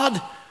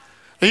side,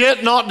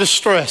 yet not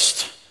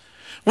distressed.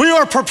 We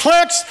are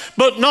perplexed,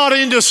 but not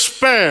in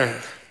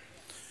despair,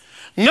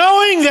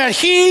 knowing that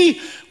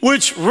he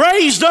which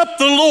raised up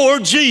the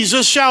Lord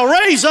Jesus shall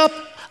raise up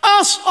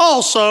us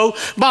also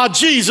by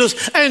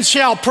Jesus and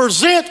shall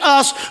present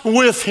us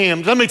with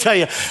him. Let me tell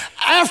you,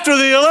 after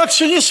the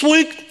election this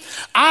week,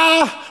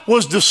 I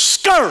was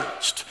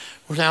discouraged.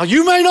 Now,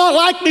 you may not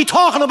like me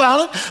talking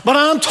about it, but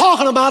I'm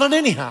talking about it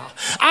anyhow.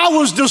 I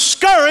was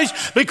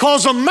discouraged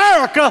because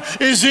America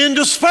is in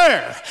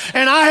despair.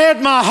 And I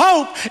had my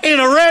hope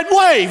in a red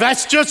wave.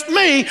 That's just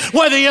me,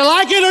 whether you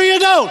like it or you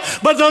don't.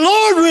 But the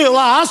Lord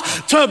realized,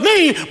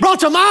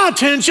 brought to my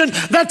attention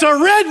that the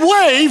red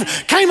wave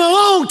came a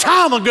long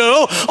time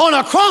ago on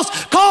a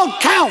cross called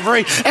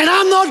Calvary. And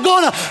I'm not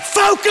going to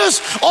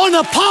focus on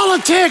the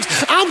politics.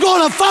 I'm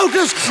going to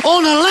focus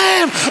on the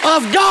Lamb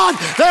of God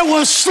that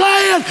was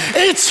slain.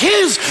 It's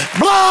his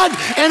blood,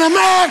 and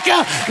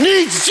America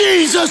needs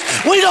Jesus.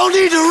 We don't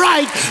need the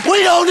right.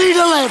 We don't need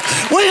the left.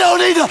 We don't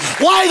need the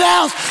White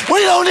House. We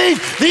don't need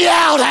the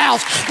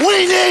outhouse.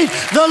 We need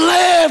the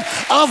Lamb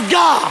of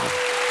God.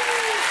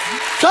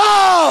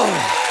 Go!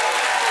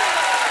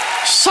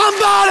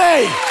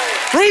 Somebody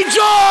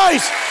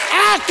rejoice.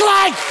 Act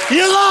like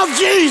you love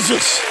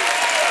Jesus.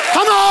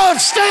 Come on,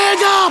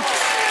 stand up.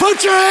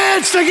 Put your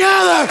hands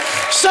together.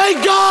 Say,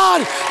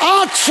 God,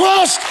 I'll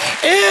trust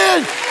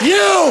in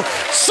you.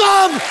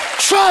 Some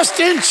trust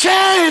in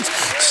chariots,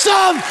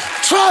 some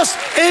trust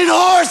in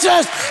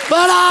horses,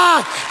 but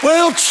I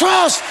will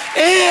trust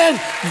in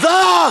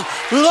the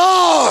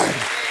Lord.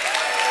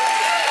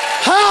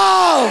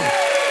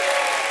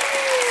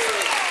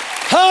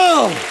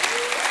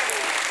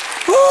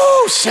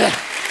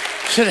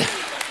 Sit down.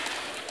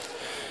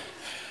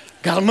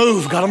 Gotta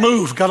move.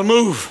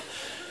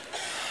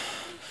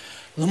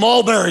 The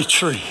mulberry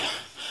tree.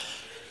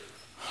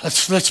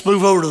 Let's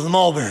move over to the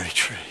mulberry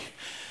tree.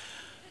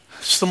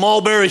 It's the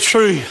mulberry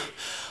tree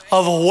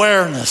of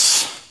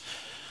awareness.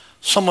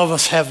 Some of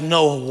us have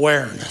no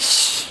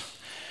awareness.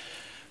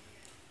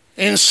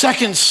 In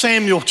 2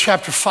 Samuel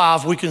chapter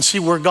 5, we can see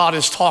where God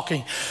is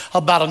talking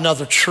about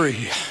another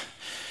tree.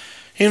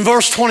 In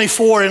verse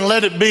 24, and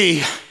let it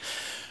be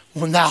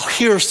when thou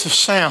hearest the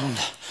sound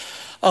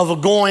of a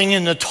going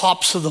in the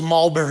tops of the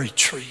mulberry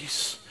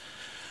trees,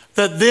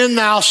 that then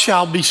thou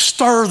shalt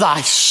bestir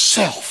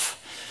thyself,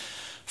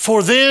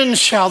 for then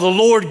shall the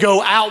Lord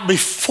go out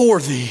before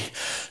thee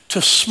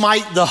to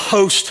smite the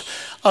host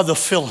of the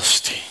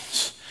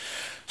Philistines.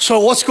 So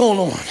what's going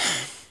on?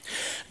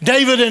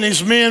 David and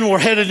his men were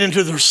headed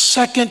into their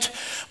second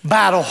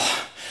battle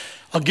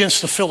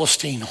against the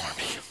Philistine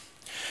army.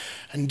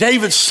 And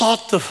David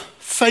sought the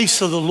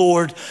face of the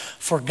Lord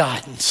for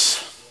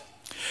guidance.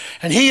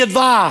 And he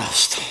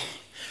advised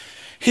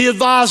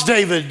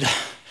David,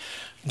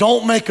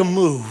 don't make a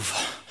move.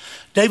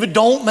 David,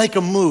 don't make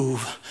a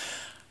move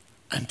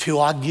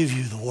until I give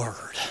you the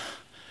word.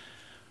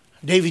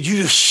 David,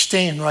 you just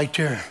stand right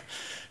there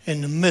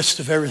in the midst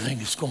of everything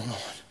that's going on.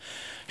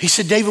 He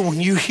said, David,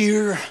 when you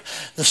hear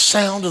the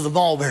sound of the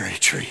mulberry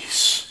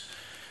trees.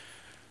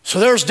 So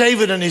there's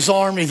David and his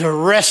army, they're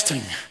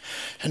resting.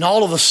 And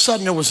all of a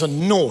sudden there was a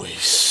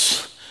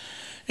noise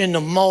in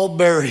the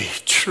mulberry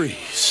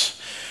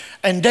trees.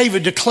 And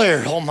David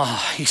declared, oh my,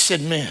 he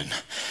said, men,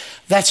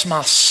 that's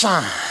my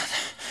sign.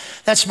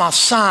 That's my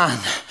sign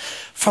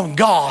from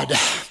God.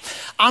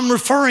 I'm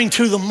referring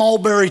to the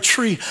mulberry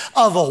tree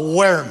of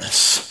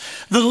awareness.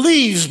 The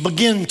leaves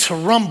begin to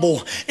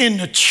rumble in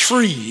the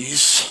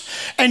trees,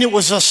 and it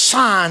was a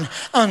sign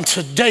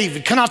unto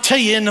David. Can I tell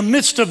you, in the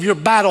midst of your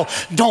battle,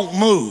 don't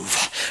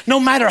move.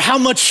 No matter how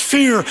much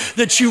fear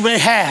that you may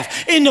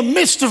have, in the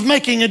midst of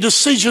making a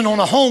decision on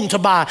a home to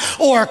buy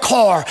or a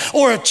car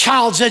or a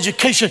child's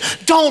education,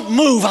 don't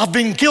move. I've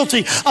been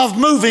guilty of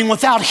moving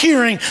without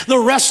hearing the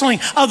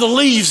rustling of the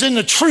leaves in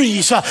the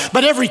trees.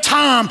 But every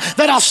time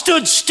that I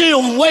stood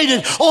still and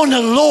waited on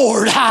the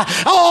Lord,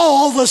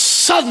 all of a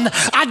sudden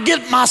I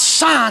get my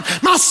sign.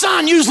 My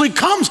sign usually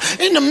comes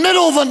in the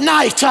middle of the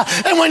night.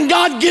 And when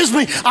God gives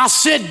me, I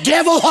said,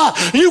 devil,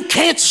 you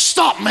can't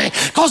stop me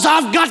because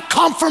I've got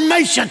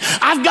confirmation.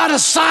 I've got a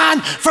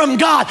sign from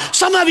God.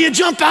 Some of you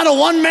jump out of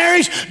one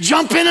marriage,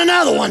 jump in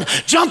another one,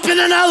 jump in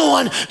another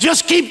one.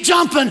 Just keep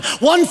jumping.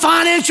 One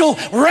financial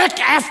wreck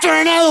after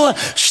another one.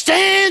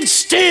 Stand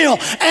still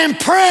and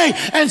pray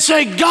and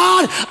say,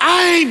 God,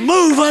 I ain't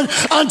moving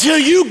until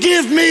you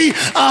give me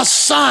a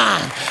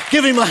sign.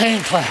 Give him a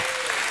hand clap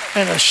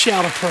and a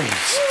shout of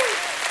praise.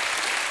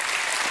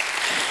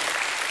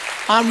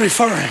 I'm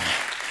referring.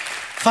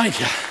 Thank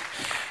you.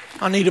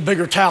 I need a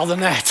bigger towel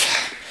than that.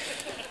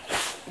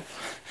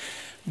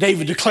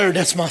 David declared,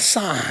 that's my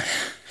sign.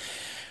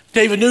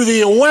 David knew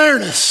the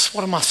awareness.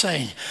 What am I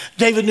saying?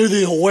 David knew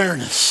the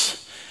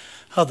awareness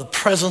of the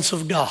presence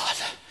of God.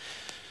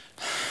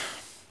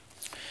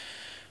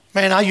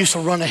 Man, I used to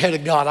run ahead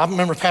of God. I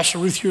remember Pastor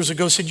Ruth years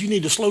ago said, you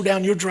need to slow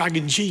down, you're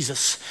dragging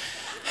Jesus.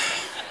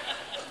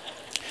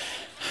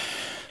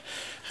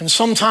 And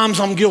sometimes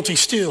I'm guilty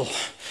still,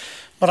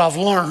 but I've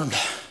learned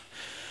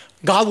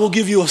God will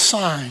give you a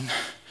sign.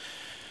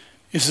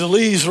 Is the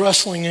leaves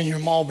rustling in your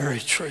mulberry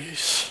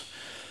trees?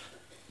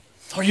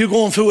 Are you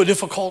going through a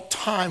difficult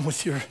time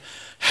with your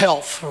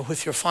health or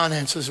with your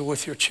finances or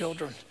with your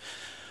children?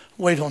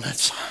 Wait on that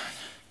sign.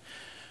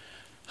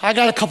 I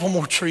got a couple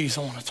more trees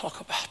I want to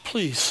talk about.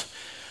 Please,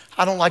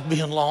 I don't like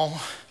being long,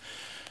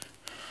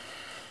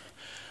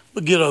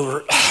 but get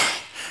over it.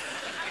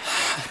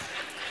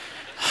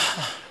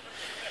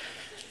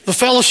 The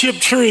fellowship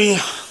tree,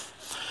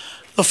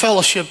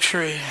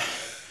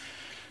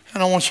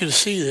 and I want you to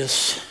see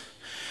this.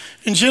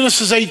 In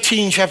Genesis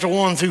 18, chapter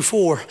 1 through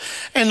 4,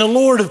 and the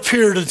Lord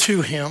appeared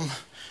unto him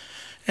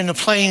in the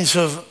plains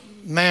of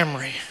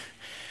Mamre,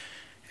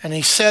 and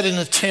he sat in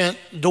the tent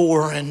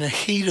door in the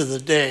heat of the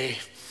day.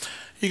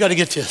 You got to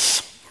get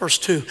this, verse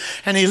 2.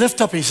 And he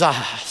lifted up his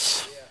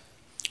eyes,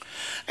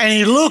 and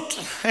he looked,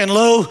 and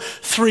lo,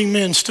 3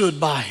 men stood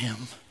by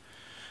him.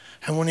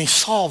 And when he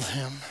saw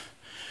them,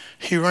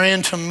 he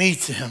ran to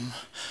meet them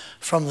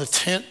from the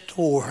tent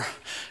door,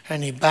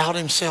 and he bowed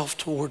himself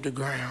toward the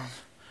ground.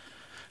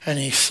 And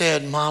he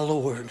said, my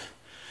Lord,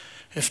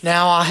 if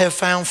now I have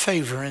found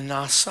favor in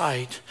thy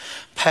sight,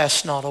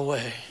 pass not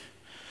away.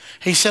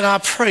 He said, I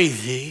pray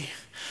thee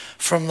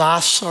from thy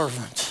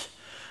servant,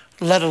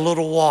 let a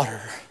little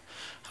water,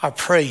 I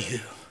pray you,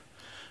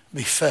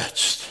 be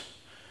fetched,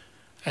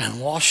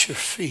 and wash your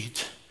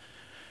feet,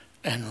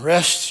 and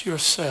rest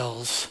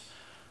yourselves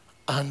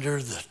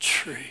under the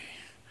tree.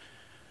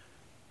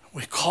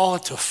 We call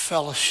it the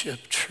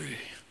fellowship tree.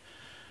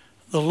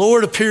 The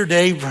Lord appeared to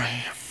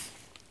Abraham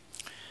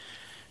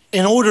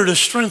in order to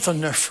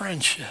strengthen their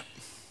friendship.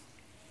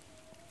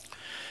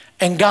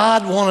 And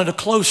God wanted a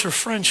closer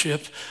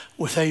friendship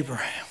with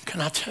Abraham. Can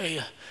I tell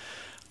you,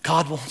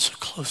 God wants a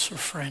closer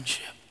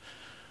friendship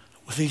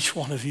with each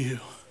one of you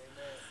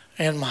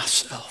and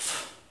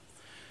myself.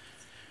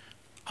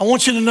 I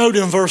want you to note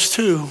in verse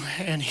 2,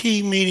 and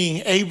he,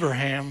 meaning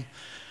Abraham,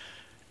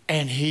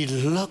 and he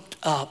looked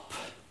up.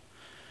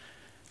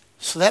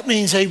 So that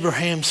means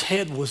Abraham's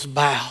head was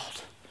bowed,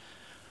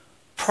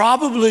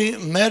 probably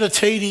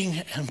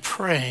meditating and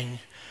praying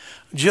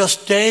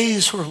just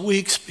days or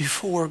weeks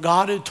before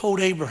God had told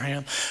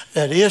Abraham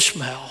that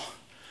Ishmael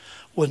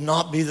would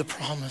not be the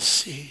promised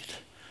seed,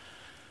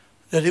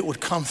 that it would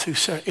come through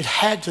Sarah. It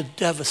had to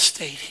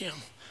devastate him.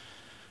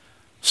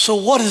 So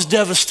what has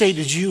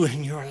devastated you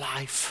in your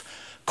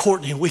life?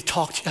 Courtney, we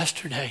talked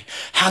yesterday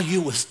how you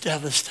was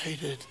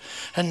devastated.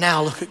 And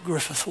now look at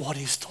Griffith, what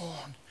he's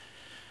done.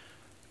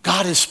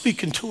 God is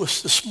speaking to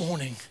us this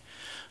morning.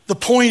 The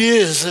point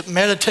is that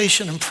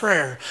meditation and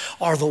prayer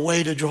are the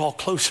way to draw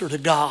closer to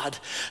God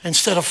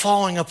instead of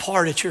falling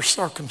apart at your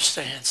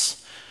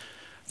circumstance.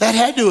 That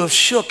had to have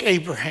shook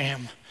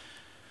Abraham.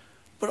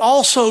 But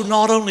also,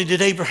 not only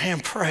did Abraham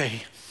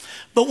pray,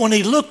 but when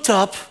he looked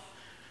up,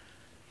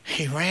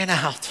 he ran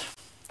out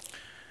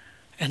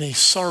and he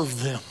served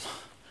them.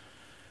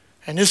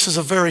 And this is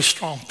a very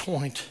strong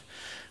point.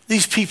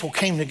 These people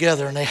came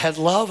together and they had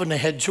love and they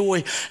had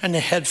joy and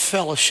they had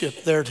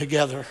fellowship there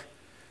together.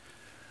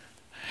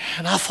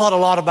 And I thought a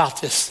lot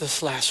about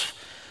this last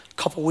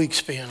couple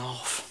weeks being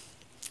off.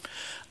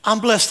 I'm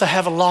blessed to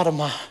have a lot of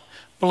my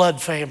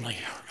blood family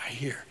right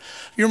here.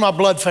 You're my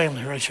blood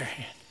family. Raise your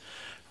hand.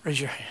 Raise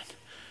your hand.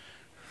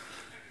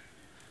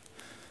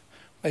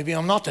 Maybe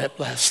I'm not that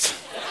blessed.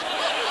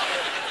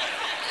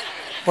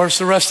 Where's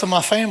the rest of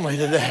my family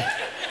today?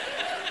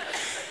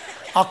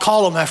 I'll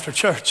call them after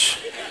church.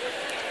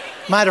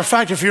 Matter of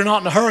fact, if you're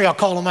not in a hurry, I'll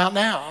call them out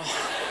now.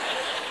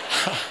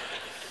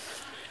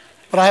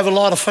 But I have a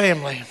lot of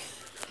family.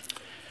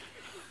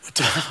 But,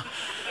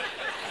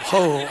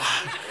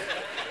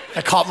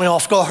 that caught me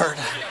off guard.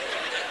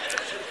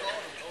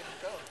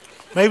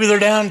 Maybe they're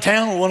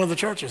downtown with one of the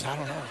churches. I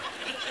don't know.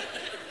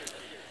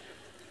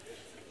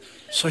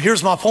 So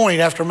here's my point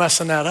after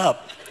messing that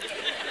up.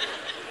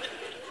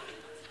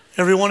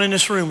 Everyone in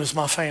this room is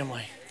my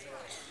family.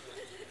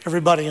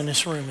 Everybody in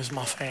this room is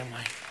my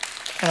family.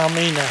 And I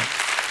mean that.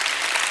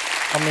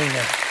 I mean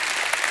that.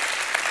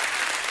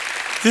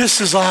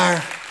 This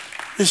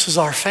is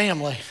our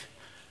family,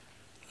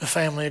 the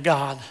family of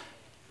God.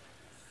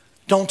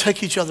 Don't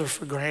take each other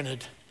for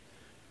granted.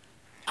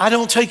 I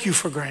don't take you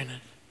for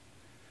granted.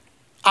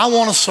 I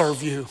want to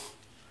serve you.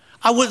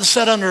 I wouldn't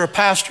sit under a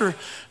pastor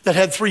that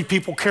had 3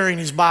 people carrying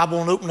his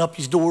Bible and opening up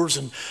his doors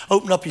and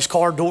opening up his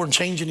car door and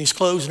changing his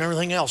clothes and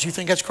everything else. You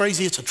think that's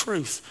crazy? It's a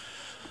truth.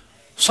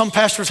 Some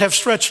pastors have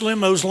stretch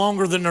limos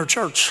longer than their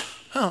church.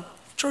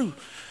 True.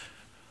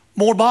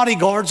 More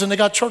bodyguards than they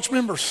got church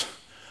members.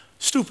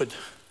 Stupid.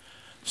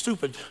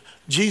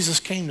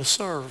 Jesus came to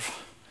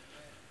serve.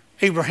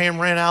 Abraham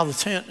ran out of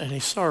the tent and he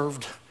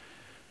served.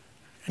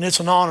 And it's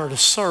an honor to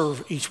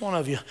serve each one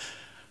of you.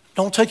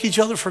 Don't take each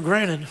other for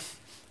granted.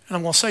 And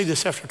I'm going to say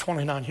this after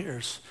 29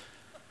 years.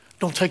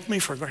 Don't take me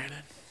for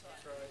granted.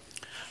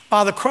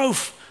 By the crow,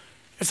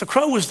 if the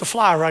crow was to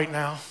fly right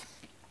now,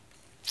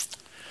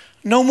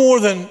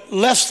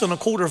 less than a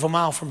quarter of a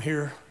mile from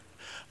here,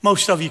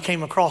 most of you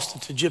came across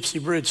it to Gypsy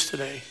Bridge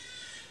today.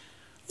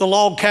 The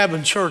log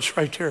cabin church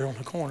right there on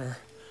the corner.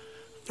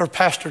 Their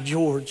pastor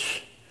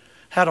George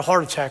had a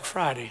heart attack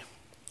Friday.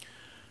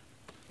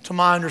 To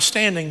my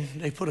understanding,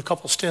 they put a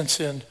couple stents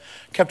in,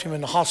 kept him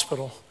in the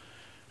hospital,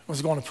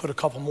 was going to put a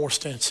couple more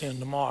stents in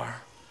tomorrow.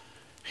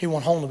 He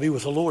went home to be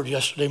with the Lord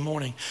yesterday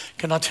morning.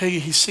 Can I tell you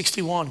he's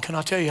 61? Can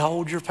I tell you how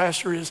old your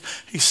pastor is?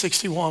 He's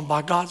 61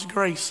 by God's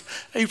grace.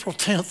 April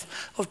 10th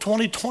of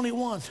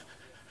 2021.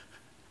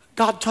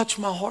 God touched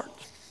my heart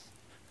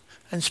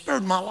and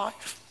spared my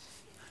life.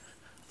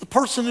 The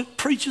person that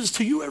preaches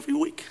to you every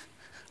week,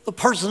 the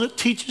person that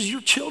teaches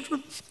your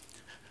children,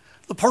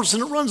 the person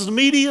that runs the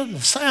media and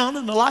the sound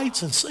and the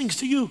lights and sings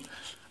to you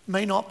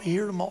may not be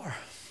here tomorrow.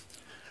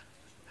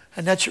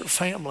 And that's your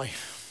family.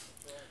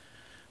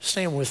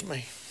 Stand with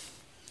me.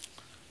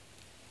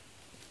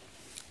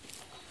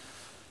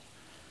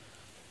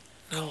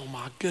 Oh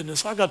my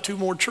goodness, I got 2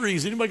 more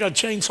trees. Anybody got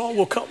a chainsaw?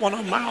 We'll cut one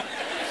of them out.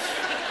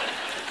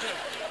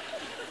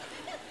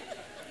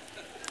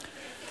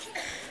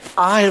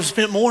 I have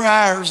spent more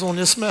hours on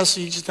this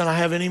message than I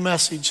have any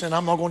message, and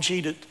I'm not going to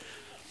cheat it.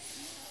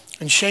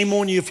 And shame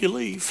on you if you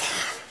leave,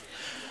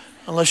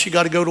 unless you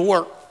got to go to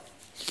work.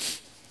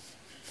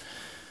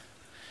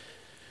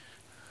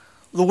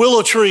 The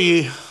willow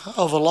tree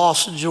of a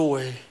lost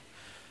joy.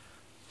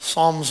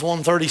 Psalms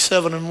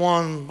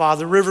 137:1, by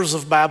the rivers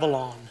of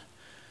Babylon.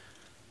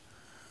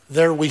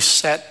 There we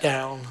sat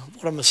down.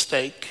 What a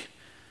mistake.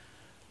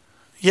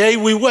 Yea,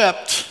 we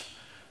wept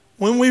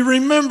when we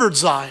remembered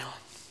Zion.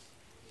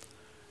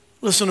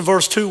 Listen to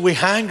verse 2. We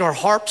hanged our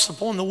harps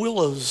upon the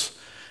willows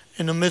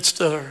in the midst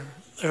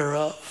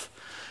thereof.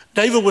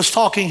 David was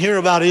talking here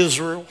about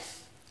Israel.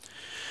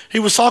 He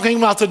was talking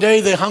about the day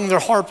they hung their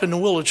harp in the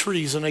willow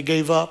trees and they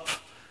gave up.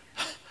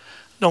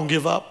 Don't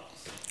give up.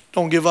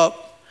 Don't give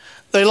up.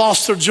 They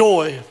lost their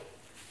joy.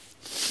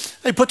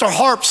 They put their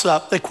harps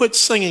up. They quit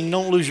singing.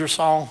 Don't lose your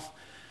song.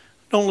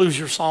 Don't lose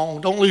your song.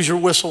 Don't lose your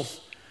whistle.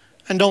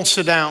 And don't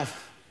sit down.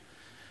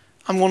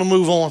 I'm going to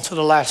move on to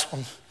the last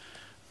one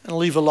and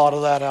leave a lot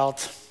of that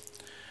out.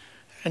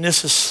 And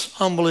this is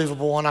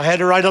unbelievable. And I had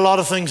to write a lot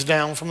of things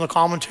down from the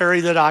commentary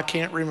that I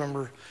can't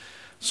remember.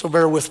 So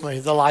bear with me.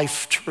 The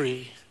life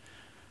tree.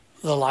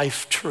 The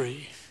life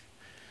tree.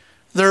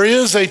 There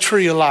is a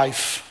tree of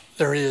life.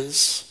 There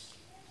is.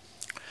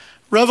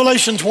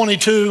 Revelation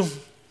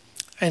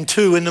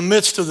 22:2, in the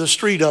midst of the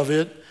street of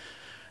it,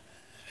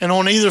 and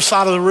on either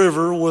side of the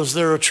river was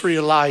there a tree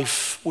of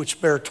life, which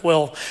bare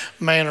 12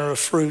 manner of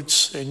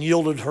fruits, and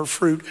yielded her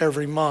fruit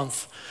every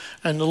month.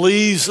 And the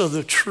leaves of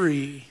the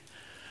tree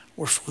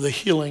were for the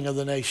healing of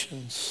the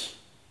nations.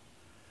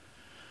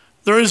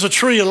 There is a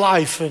tree of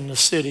life in the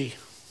city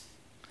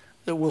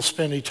that we'll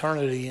spend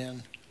eternity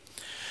in.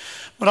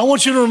 But I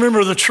want you to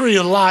remember the tree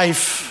of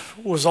life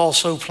was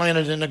also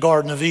planted in the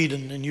Garden of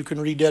Eden, and you can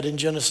read that in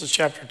Genesis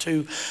chapter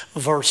 2,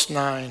 verse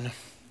 9.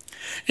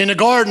 In the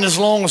garden, as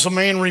long as a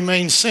man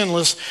remained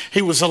sinless,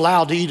 he was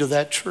allowed to eat of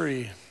that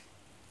tree.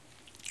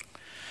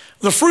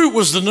 The fruit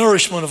was the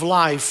nourishment of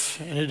life,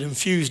 and it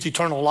infused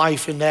eternal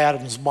life into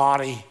Adam's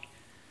body.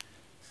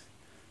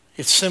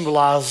 It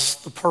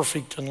symbolized the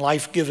perfect and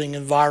life-giving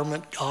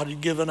environment God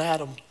had given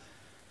Adam.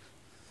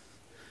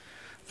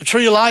 The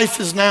tree of life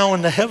is now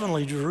in the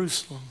heavenly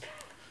Jerusalem.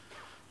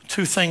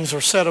 2 things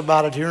are said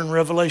about it here in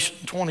Revelation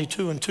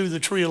 22:2.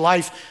 The tree of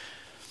life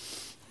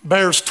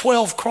bears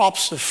 12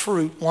 crops of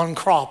fruit, one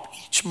crop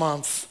each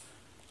month.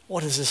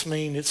 What does this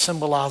mean? It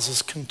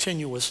symbolizes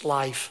continuous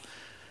life,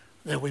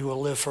 that we will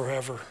live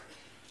forever,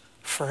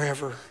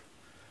 forever.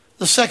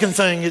 The second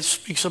thing it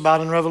speaks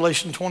about in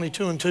Revelation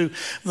 22:2,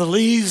 the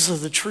leaves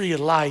of the tree of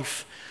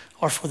life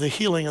are for the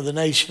healing of the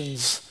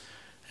nations,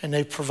 and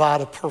they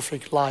provide a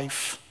perfect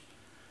life.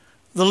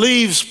 The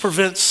leaves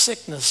prevent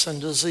sickness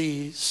and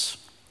disease.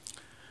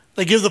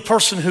 They give the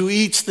person who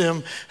eats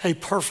them a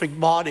perfect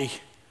body.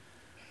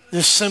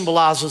 This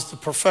symbolizes the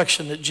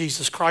perfection that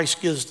Jesus Christ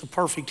gives, the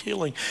perfect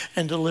healing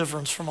and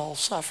deliverance from all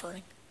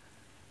suffering.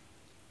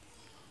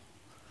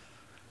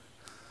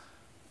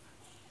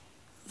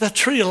 That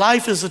tree of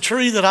life is a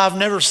tree that I've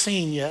never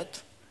seen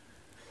yet.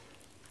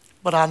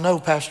 But I know,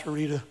 Pastor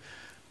Rita,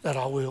 that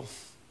I will.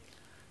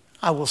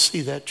 I will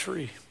see that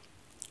tree.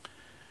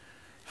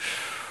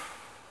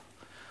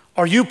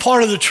 Are you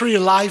part of the tree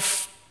of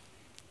life?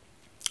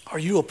 Are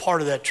you a part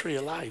of that tree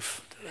of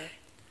life today?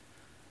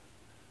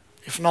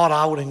 If not,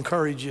 I would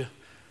encourage you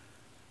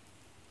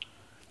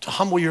to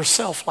humble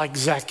yourself like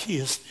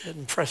Zacchaeus did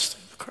and press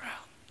through the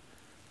crowd.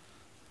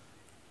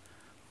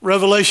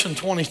 Revelation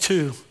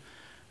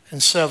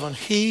 22:7,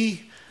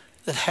 he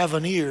that have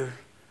an ear,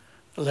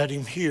 let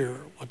him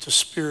hear what the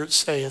Spirit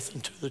saith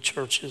unto the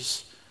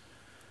churches.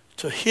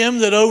 To him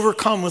that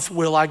overcometh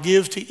will I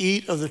give to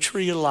eat of the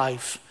tree of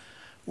life,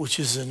 which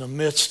is in the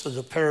midst of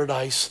the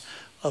paradise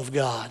of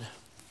God.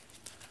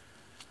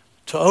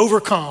 To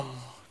overcome,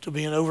 to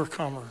be an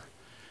overcomer,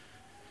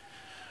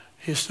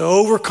 is to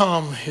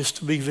overcome, is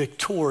to be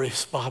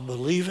victorious by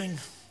believing,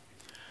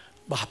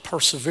 by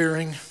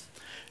persevering,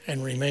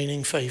 and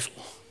remaining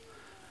faithful.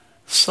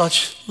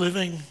 Such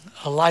living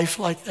a life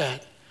like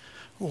that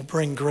will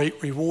bring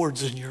great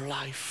rewards in your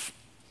life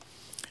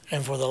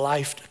and for the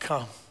life to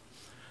come.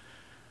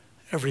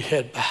 Every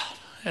head bowed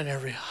and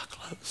every eye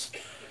closed.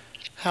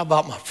 How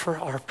about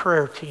our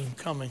prayer team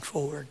coming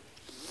forward?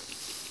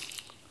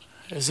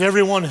 As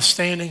everyone is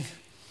standing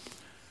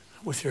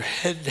with your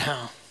head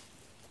down.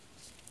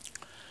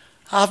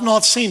 I've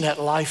not seen that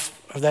life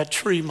or that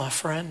tree, my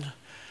friend,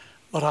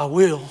 but I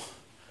will.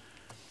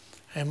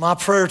 And my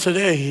prayer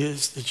today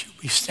is that you'll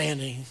be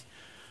standing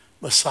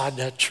beside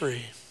that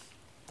tree,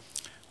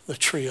 the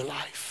tree of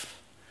life.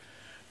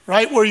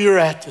 Right where you're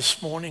at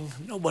this morning,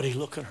 nobody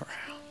looking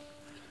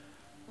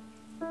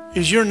around.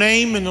 Is your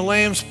name in the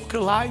Lamb's Book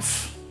of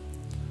Life?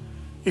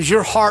 Is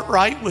your heart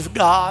right with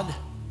God?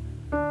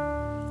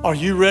 Are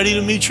you ready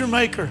to meet your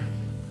Maker?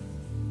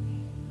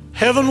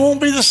 Heaven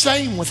won't be the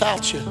same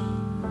without you.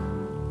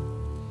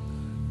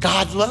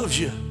 God loves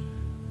you.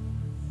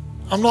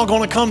 I'm not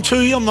going to come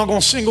to you. I'm not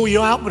going to single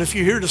you out. But if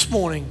you're here this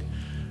morning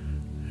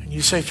and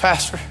you say,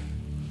 Pastor,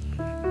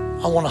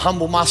 I want to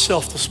humble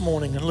myself this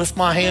morning and lift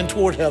my hand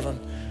toward heaven,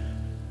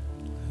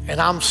 and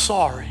I'm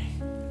sorry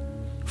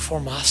for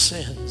my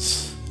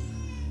sins,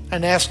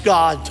 and ask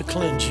God to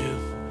cleanse you,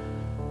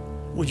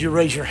 would you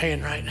raise your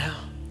hand right now?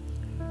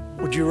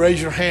 Would you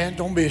raise your hand?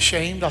 Don't be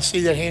ashamed. I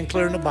see that hand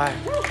clear in the back.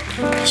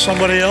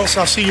 Somebody else,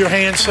 I see your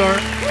hand, sir.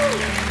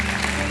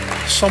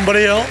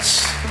 Somebody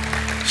else.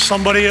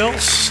 Somebody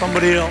else.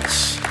 Somebody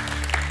else.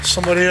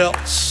 Somebody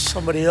else.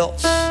 Somebody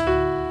else.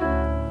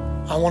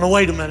 I want to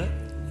wait a minute.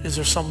 Is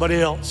there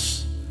somebody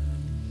else?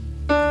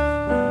 I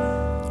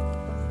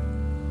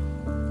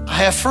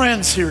have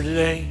friends here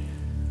today,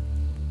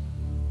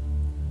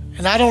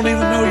 and I don't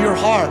even know your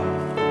heart.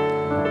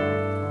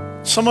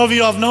 Some of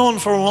you I've known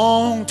for a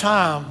long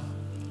time.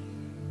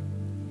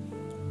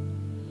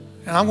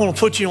 And I'm going to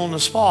put you on the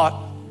spot,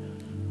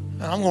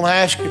 and I'm going to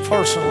ask you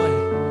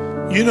personally.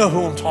 You know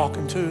who I'm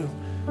talking to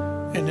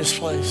in this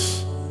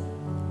place.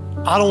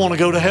 I don't want to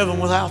go to heaven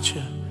without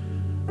you.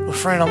 But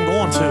friend, I'm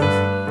going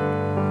to.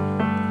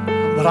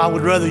 But I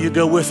would rather you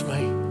go with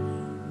me.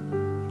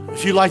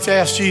 If you'd like to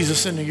ask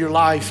Jesus into your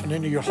life and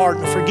into your heart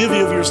and forgive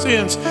you of your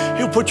sins,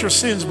 he'll put your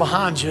sins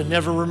behind you and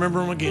never remember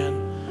them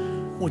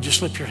again. Would you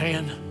slip your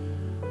hand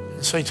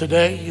and say,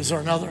 today, is there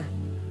another?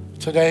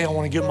 Today, I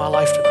want to give my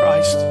life to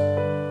Christ.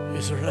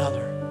 Is there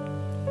another?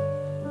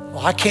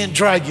 Well, I can't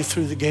drag you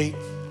through the gate.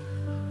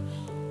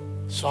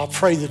 So I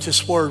pray that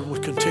this word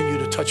would continue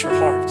to touch your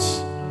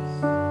hearts.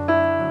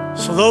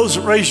 So those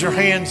that raise your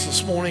hands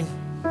this morning,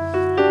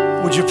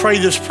 would you pray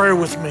this prayer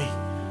with me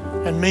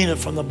and mean it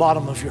from the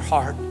bottom of your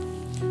heart?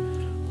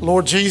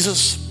 Lord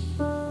Jesus,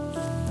 I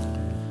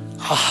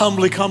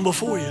humbly come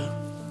before you,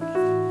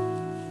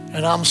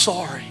 and I'm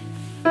sorry.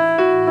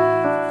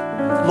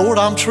 Lord,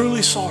 I'm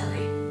truly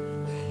sorry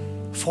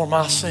for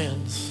my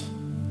sins.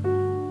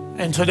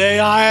 And today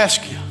I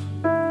ask you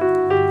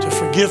to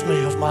forgive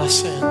me of my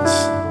sins.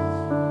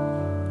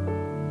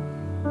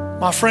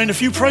 My friend,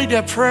 if you prayed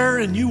that prayer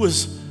and you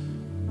was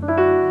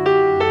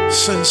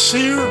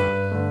sincere,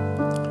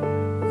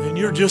 then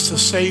you're just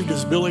as saved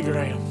as Billy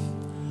Graham.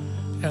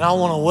 And I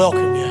want to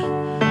welcome you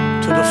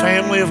to the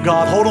family of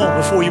God. Hold on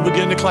before you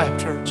begin to clap,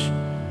 church.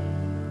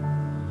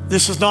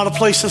 This is not a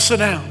place to sit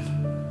down.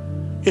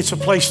 It's a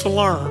place to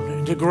learn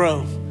and to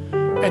grow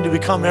and to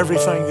become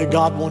everything that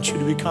God wants you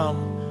to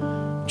become.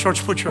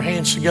 Church, put your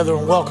hands together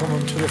and welcome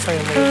them to the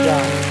family of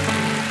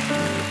God.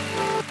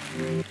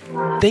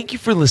 Thank you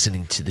for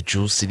listening to the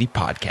Jewel City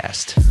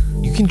Podcast.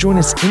 You can join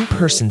us in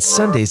person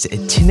Sundays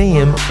at 10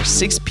 a.m. or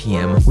 6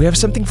 p.m. We have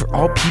something for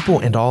all people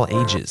and all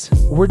ages.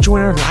 Or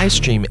join our live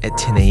stream at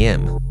 10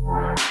 a.m.